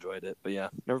said they enjoyed it, but yeah,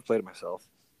 never played it myself.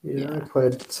 Yeah, I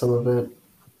played some of it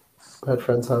at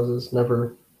friends' houses.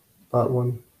 Never bought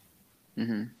one.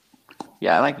 Mm-hmm.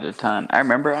 Yeah, I liked it a ton. I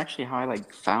remember actually how I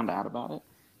like found out about it.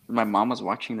 My mom was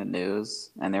watching the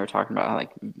news, and they were talking about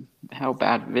how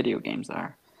bad video games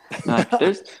are. And, like,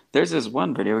 there's this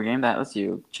one video game that lets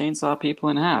you chainsaw people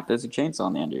in half. There's a chainsaw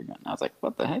on the end of your gun. I was like,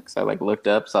 what the heck? So I like looked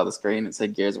up, saw the screen, it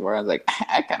said Gears of War. I was like,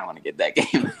 I kind of want to get that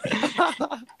game.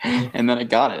 And then I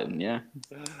got it, and yeah,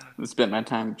 I spent my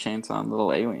time chainsawing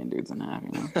little alien dudes in half,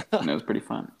 you know, and it was pretty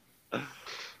fun.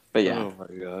 But yeah. Oh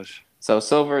my gosh. So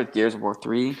silver, Gears of War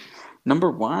 3.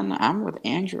 Number 1, I'm with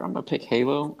Andrew. I'm gonna pick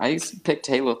Halo. I picked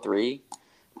Halo 3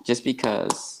 just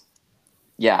because.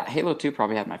 Yeah, Halo 2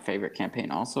 probably had my favorite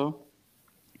campaign also,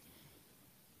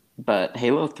 But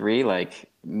Halo 3,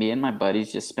 like, me and my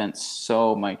buddies just spent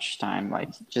so much time, like,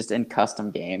 just in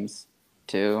custom games,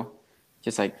 too.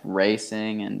 Just, like,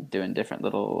 racing and doing different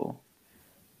little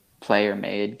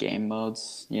player-made game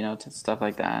modes, stuff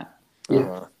like that.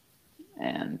 Uh-huh.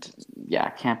 And, yeah,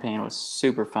 campaign was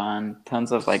super fun.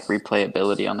 Tons of, like,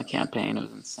 replayability on the campaign. It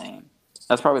was insane.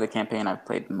 That's probably the campaign I've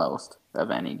played the most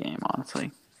of any game,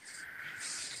 honestly.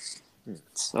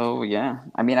 So yeah,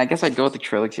 I mean, I guess I'd go with the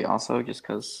trilogy also, just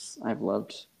because I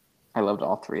loved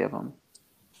all three of them.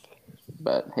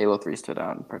 But Halo 3 stood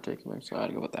out in particular, so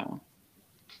I'd go with that one.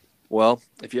 Well,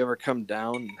 if you ever come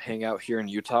down and hang out here in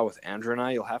Utah with Andrew and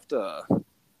I, you'll have to,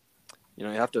 you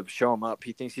have to show him up.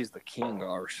 He thinks he's the king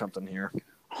or something here.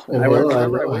 I remember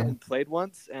I went and played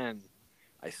once, and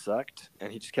I sucked,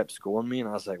 and he just kept schooling me, and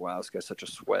I was like, wow, this guy's such a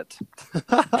sweat.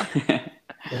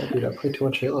 Yeah, dude, I play too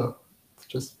much Halo. It's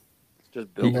just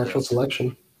build natural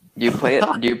selection. Do you play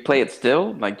it? Do you play it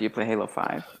still? Like, do you play Halo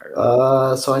 5?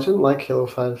 So I didn't like Halo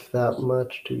 5 that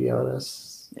much, to be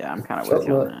honest. Yeah, I'm kind of with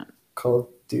you on that. Call of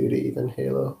Duty than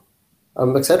Halo.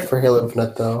 I'm excited for Halo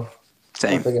Infinite, though.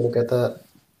 Same. I'm gonna get that.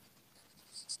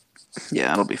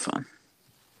 Yeah, it'll be fun.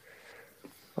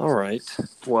 All right.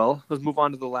 Well, let's move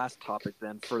on to the last topic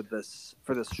then for this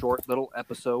short little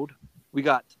episode. We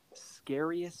got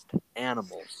scariest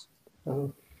animals.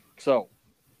 Oh. So,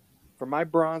 for my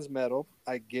bronze medal,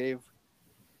 I gave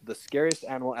the scariest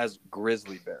animal as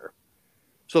grizzly bear.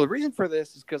 So the reason for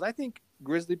this is because I think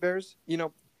grizzly bears,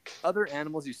 other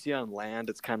animals you see on land,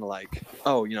 it's kind of like,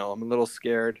 oh, I'm a little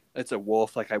scared. It's a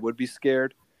wolf, like I would be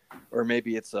scared. Or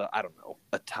maybe it's a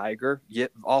tiger,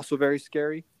 yet also very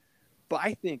scary. But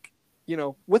I think,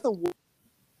 with a wolf,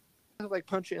 like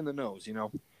punch it in the nose,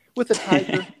 With a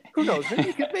tiger, who knows?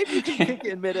 Maybe you can kick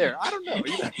it in midair. I don't know.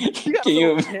 You got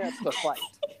a chance to fight.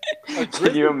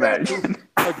 Can you imagine?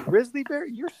 A grizzly bear,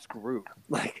 you're screwed.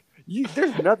 Like,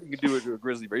 there's nothing you can do to a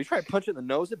grizzly bear. You try to punch it in the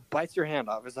nose, it bites your hand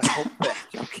off. It's like,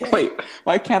 okay. Wait,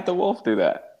 why can't the wolf do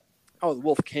that? Oh, the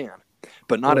wolf can,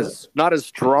 but not as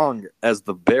strong as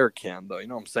the bear can, though. You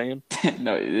know what I'm saying?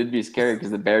 No, it'd be scary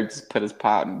because the bear just put his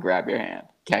paw and grab your hand,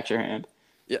 catch your hand.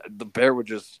 Yeah, the bear would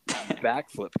just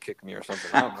backflip kick me or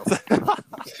something. I don't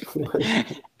know.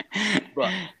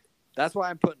 But that's why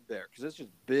I'm putting bear, because it's just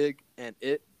big, and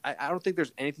I don't think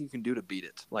there's anything you can do to beat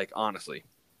it. Like, honestly.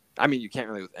 I mean, you can't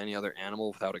really with any other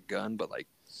animal without a gun, but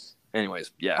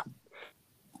anyways, yeah.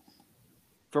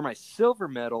 For my silver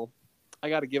medal, I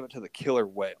got to give it to the killer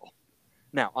whale.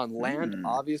 Now, on land,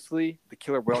 obviously, the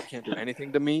killer whale can't do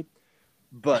anything to me.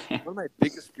 But one of my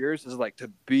biggest fears is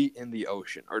to be in the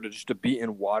ocean or to be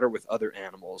in water with other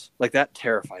animals. Like, that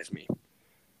terrifies me.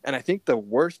 And I think the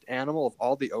worst animal of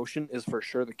all the ocean is for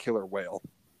sure the killer whale.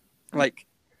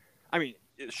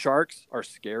 Sharks are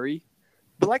scary.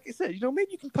 But like I said,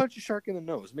 maybe you can punch a shark in the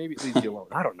nose. Maybe it leaves you alone.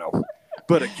 I don't know.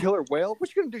 But a killer whale, what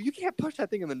you going to do? You can't punch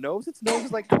that thing in the nose. Its nose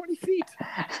is 20 feet.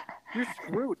 You're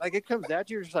screwed. It comes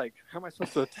at you. You're just like, how am I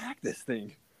supposed to attack this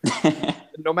thing?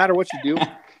 No matter what you do,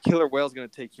 killer whale's going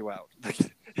to take you out.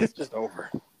 It's just over.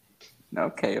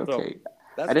 Okay. So,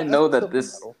 I didn't know that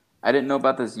I didn't know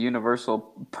about this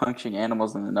universal punching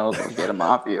animals in the nose to get them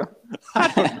off you. I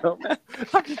don't know, man.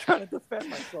 I'm just trying to defend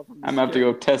myself. I'm going to have to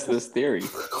go test this theory.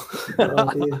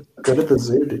 Good at the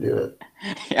zoo to do it.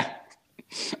 Yeah.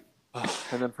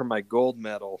 And then for my gold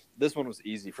medal, this one was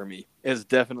easy for me. It's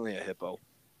definitely a hippo.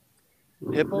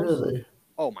 Hippos? Really?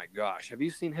 Oh my gosh. Have you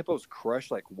seen hippos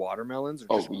crush watermelons?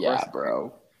 Oh, yeah,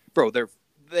 bro. Bro,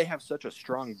 they have such a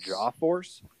strong jaw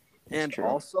force. And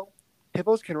also,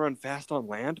 hippos can run fast on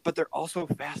land, but they're also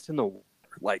fast in the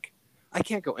water. I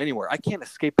can't go anywhere. I can't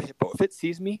escape a hippo. If it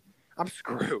sees me, I'm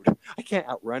screwed. I can't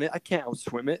outrun it. I can't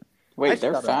outswim it. Wait,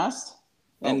 they're fast?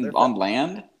 And on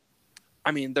land?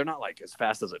 I mean, they're not as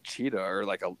fast as a cheetah or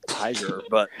a tiger,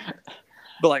 but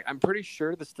I'm pretty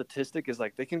sure the statistic is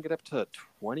they can get up to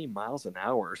 20 miles an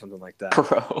hour or something like that.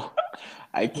 Bro,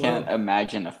 I can't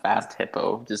imagine a fast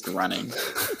hippo just running.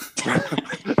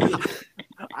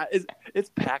 It's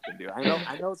packing, dude.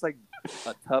 I know it's a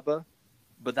tubba,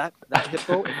 but that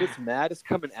hippo, if it's mad, it's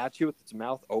coming at you with its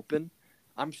mouth open.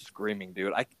 I'm screaming,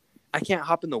 dude. I can't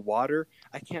hop in the water.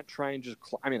 I can't try and just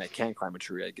I can climb a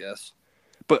tree, I guess.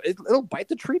 But it'll bite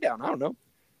the tree down. I don't know.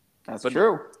 That's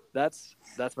true. That's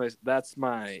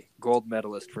my gold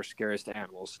medalist for scariest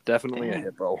animals. Definitely a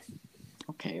hippo.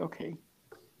 Okay.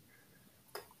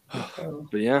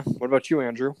 But yeah, what about you,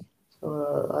 Andrew?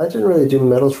 I didn't really do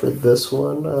medals for this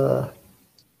one.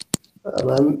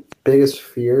 My biggest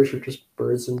fears are just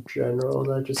birds in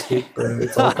general. I just hate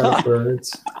birds, all kind of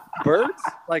birds. Birds?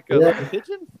 Like a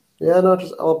pigeon? Yeah, no,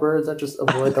 just all birds. I just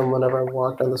avoid them whenever I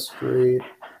walk down the street.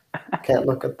 Can't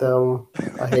look at them.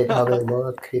 I hate how they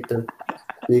look. Hate their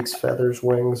beaks, feathers,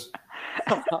 wings.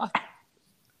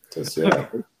 Just yeah.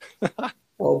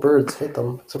 All birds hate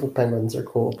them. Except for penguins, they're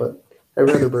cool, but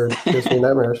every other bird gives me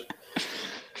nightmares.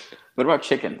 What about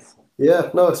chickens? Yeah,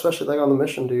 no, especially like on the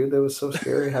mission, dude. It was so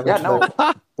scary having Yeah, to no, like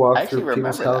I walk actually through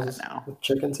people's remember that houses now. with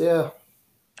chickens. Yeah.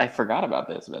 I forgot about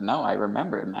this, but no, I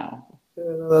remember it now. Yeah,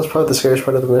 no, that was probably the scariest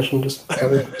part of the mission, just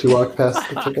having to walk past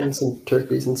the chickens and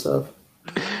turkeys and stuff.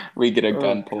 We get a Oh,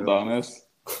 gun pulled God. on us.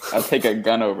 I'd take a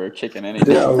gun over a chicken any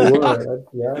day. Yeah, I would. I'd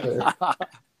rather.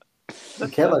 You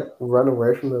can't like run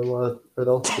away from them or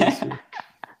they'll chase you.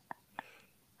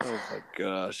 Oh my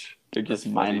gosh. They're just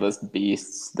That's funny. mindless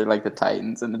beasts. They're like the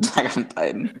Titans in Attack on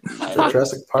Titan. It's like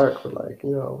Jurassic Park with like,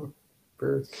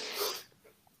 birds.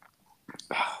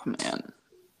 Oh man.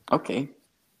 Okay.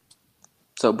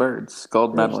 So birds,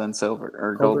 gold medal and silver,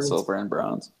 or Gold gold, birds. silver, and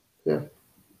bronze. Yeah.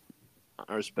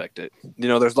 I respect it.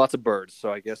 There's lots of birds,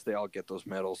 so I guess they all get those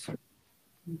medals.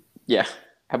 Yeah.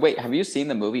 Have you seen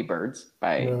the movie Birds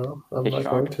by No, I'm not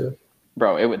Hitchcock? going to.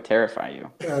 Bro, it would terrify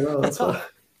you. Yeah, I know, that's why.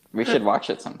 We should watch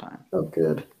it sometime. Oh,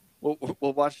 good.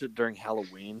 We'll watch it during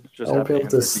Halloween. I won't be able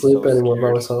to sleep anymore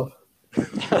by myself.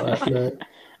 At night.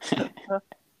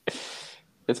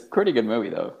 It's a pretty good movie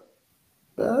though.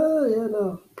 Yeah,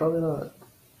 no, probably not.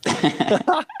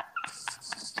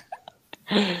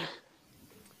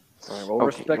 All right, well, Okay,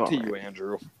 respect to well, you,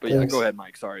 Andrew. But yeah, Thanks. go ahead,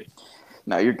 Mike. Sorry.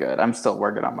 No, you're good. I'm still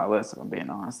working on my list, if I'm being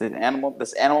honest.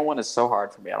 This animal one is so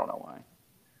hard for me. I don't know why.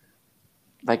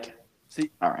 Like, See,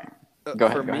 all right. Go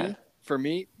ahead. For Go me, ahead. for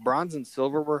me, bronze and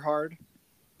silver were hard,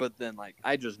 but then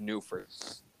I just knew for it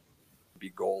to be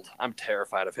gold. I'm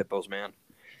terrified of hippos, man.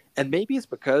 And maybe it's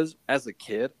because as a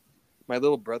kid, my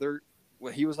little brother,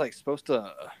 when he was supposed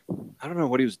to, I don't know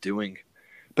what he was doing,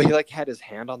 but he had his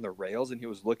hand on the rails and he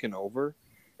was looking over,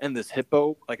 and this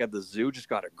hippo at the zoo just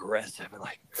got aggressive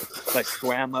and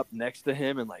swam up next to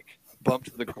him and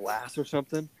bumped the glass or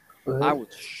something. Right? I was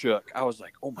shook. I was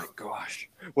like, oh my gosh,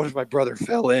 what if my brother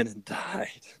fell in and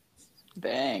died?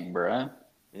 Dang, bruh.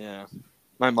 Yeah.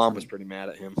 My mom was pretty mad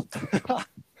at him.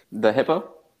 The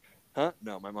hippo? Huh?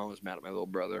 No, my mom was mad at my little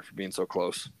brother for being so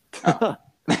close. Oh.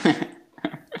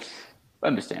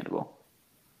 Understandable.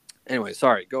 Anyway,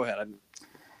 sorry. Go ahead.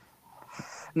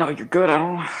 No, you're good.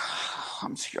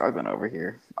 I'm struggling over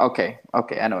here. Okay.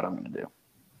 I know what I'm going to do.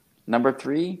 Number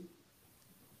 3,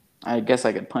 I guess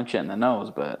I could punch it in the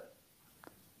nose, but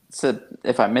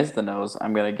if I miss the nose,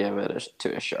 I'm going to give it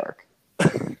to a shark.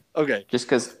 Okay. Just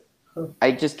because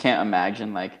I just can't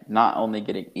imagine, not only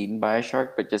getting eaten by a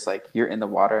shark, but just, you're in the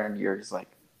water and you're just,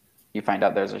 you find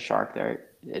out there's a shark there.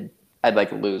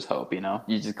 I'd, lose hope, You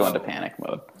just go into panic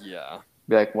mode. Yeah.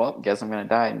 Be like, well, guess I'm going to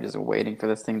die. I'm just waiting for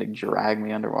this thing to drag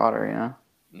me underwater,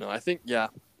 No, I think,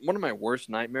 one of my worst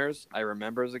nightmares I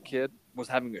remember as a kid was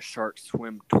having a shark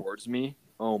swim towards me.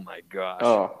 Oh, my gosh.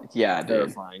 Oh, yeah,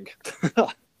 dude. Terrifying.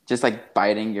 Just,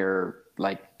 biting your,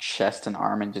 chest and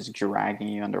arm and just dragging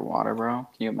you underwater, bro.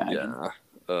 Can you imagine?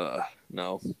 Yeah.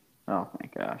 No. Oh, my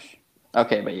gosh.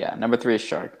 Okay, but yeah, number 3 is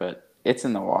shark, but it's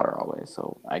in the water always,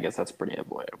 so I guess that's pretty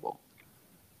avoidable.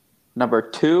 Number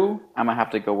 2, I'm going to have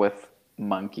to go with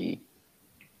monkey.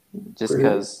 Just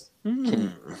because...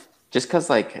 Just because,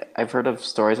 I've heard of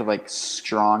stories of,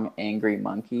 strong, angry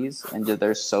monkeys, and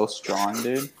they're so strong,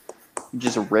 dude. You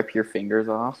just rip your fingers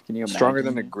off. Can you imagine? Stronger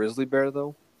than a grizzly bear,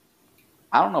 though?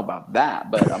 I don't know about that,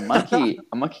 but a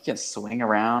monkey can swing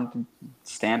around,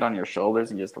 stand on your shoulders,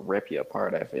 and just rip you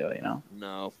apart, I feel,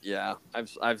 No. Yeah.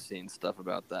 I've seen stuff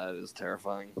about that. It is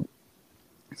terrifying.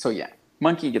 So, yeah.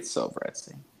 Monkey gets silver, I'd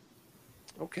say.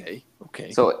 Okay.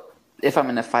 So, if I'm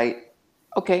in a fight...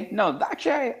 Okay, no,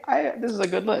 actually, this is a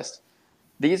good list.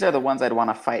 These are the ones I'd want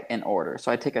to fight in order. So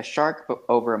I take a shark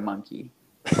over a monkey.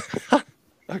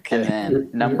 Okay. And then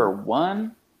number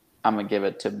 1, I'm going to give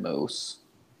it to moose.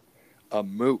 A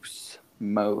moose.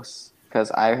 Moose.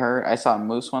 Because I saw a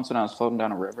moose once when I was floating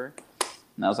down a river.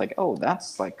 And I was like, oh,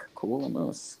 that's cool, a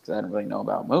moose. Because I didn't really know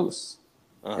about moose.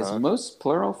 Uh-huh. Is moose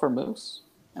plural for moose?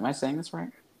 Am I saying this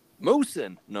right?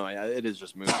 Moosin'. No, yeah, it is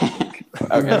just moose, I think.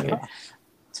 Okay.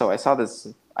 So I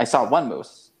saw one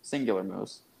moose, singular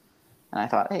moose, and I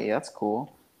thought, hey, that's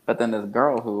cool. But then this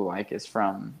girl who is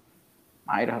from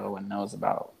Idaho and knows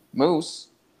about moose,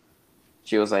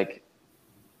 she was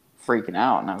freaking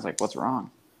out, and I was like, what's wrong?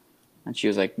 And she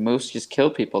was like, moose just kill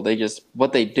people.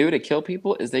 What they do to kill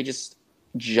people is they just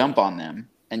jump on them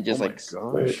and just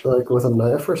Wait, with a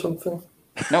knife or something?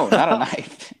 No, not a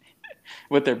knife.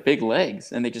 With their big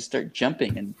legs, and they just start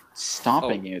jumping and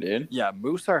stomping you, dude. Yeah,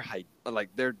 moose are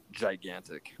they're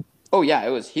gigantic. Oh yeah, it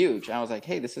was huge. I was like,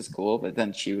 hey, this is cool. But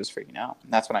then she was freaking out.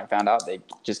 And that's when I found out they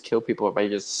just kill people by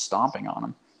just stomping on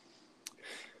them.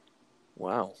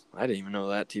 Wow, I didn't even know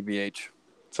that. TBH.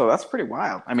 So that's pretty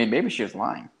wild. I mean, maybe she was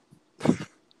lying,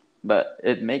 but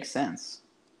it makes sense.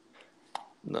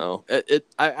 No,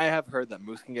 I have heard that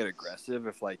moose can get aggressive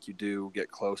if like you do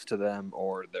get close to them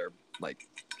or they're like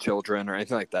children or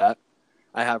anything like that.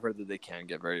 I have heard that they can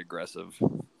get very aggressive.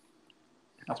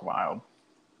 That's wild.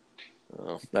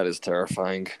 Oh, that is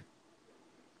terrifying.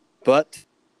 But,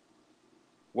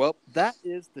 well, that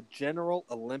is the General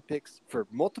Olympics for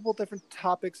multiple different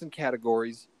topics and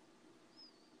categories.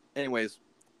 Anyways,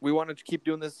 we wanted to keep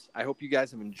doing this. I hope you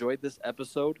guys have enjoyed this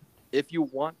episode. If you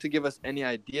want to give us any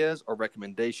ideas or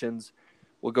recommendations,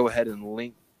 we'll go ahead and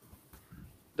link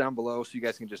down below so you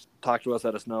guys can just talk to us,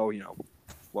 let us know,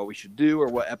 what we should do or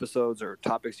what episodes or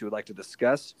topics you would like to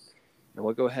discuss. And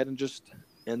we'll go ahead and just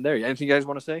end there. Anything you guys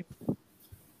want to say?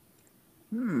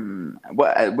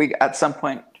 Well, we at some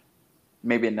point,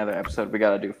 maybe another episode, we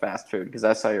got to do fast food because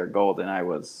I saw your gold and I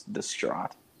was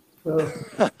distraught.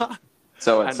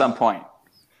 So at some point,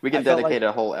 we can dedicate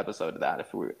a whole episode to that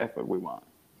if we want.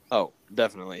 Oh,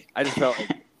 definitely. I just felt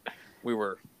like we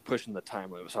were pushing the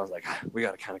time limit, so I was like, we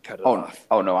got to kind of cut it off.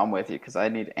 Oh, no, I'm with you because I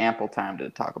need ample time to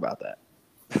talk about that.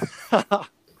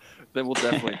 Then we'll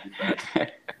definitely do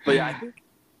that. But yeah, I think,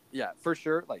 for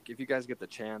sure, like if you guys get the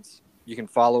chance, you can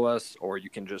follow us or you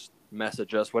can just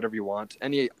message us, whatever you want.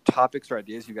 Any topics or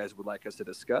ideas you guys would like us to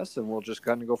discuss, and we'll just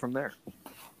kind of go from there.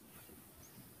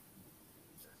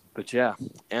 But yeah,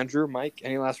 Andrew, Mike,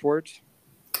 any last words?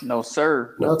 No,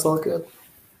 sir. No, it's all good.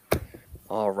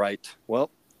 All right. Well,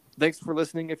 thanks for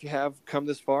listening if you have come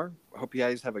this far. I hope you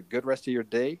guys have a good rest of your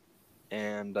day.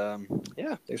 And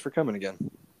thanks for coming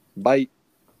again. Bye.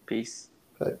 Peace.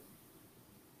 Bye.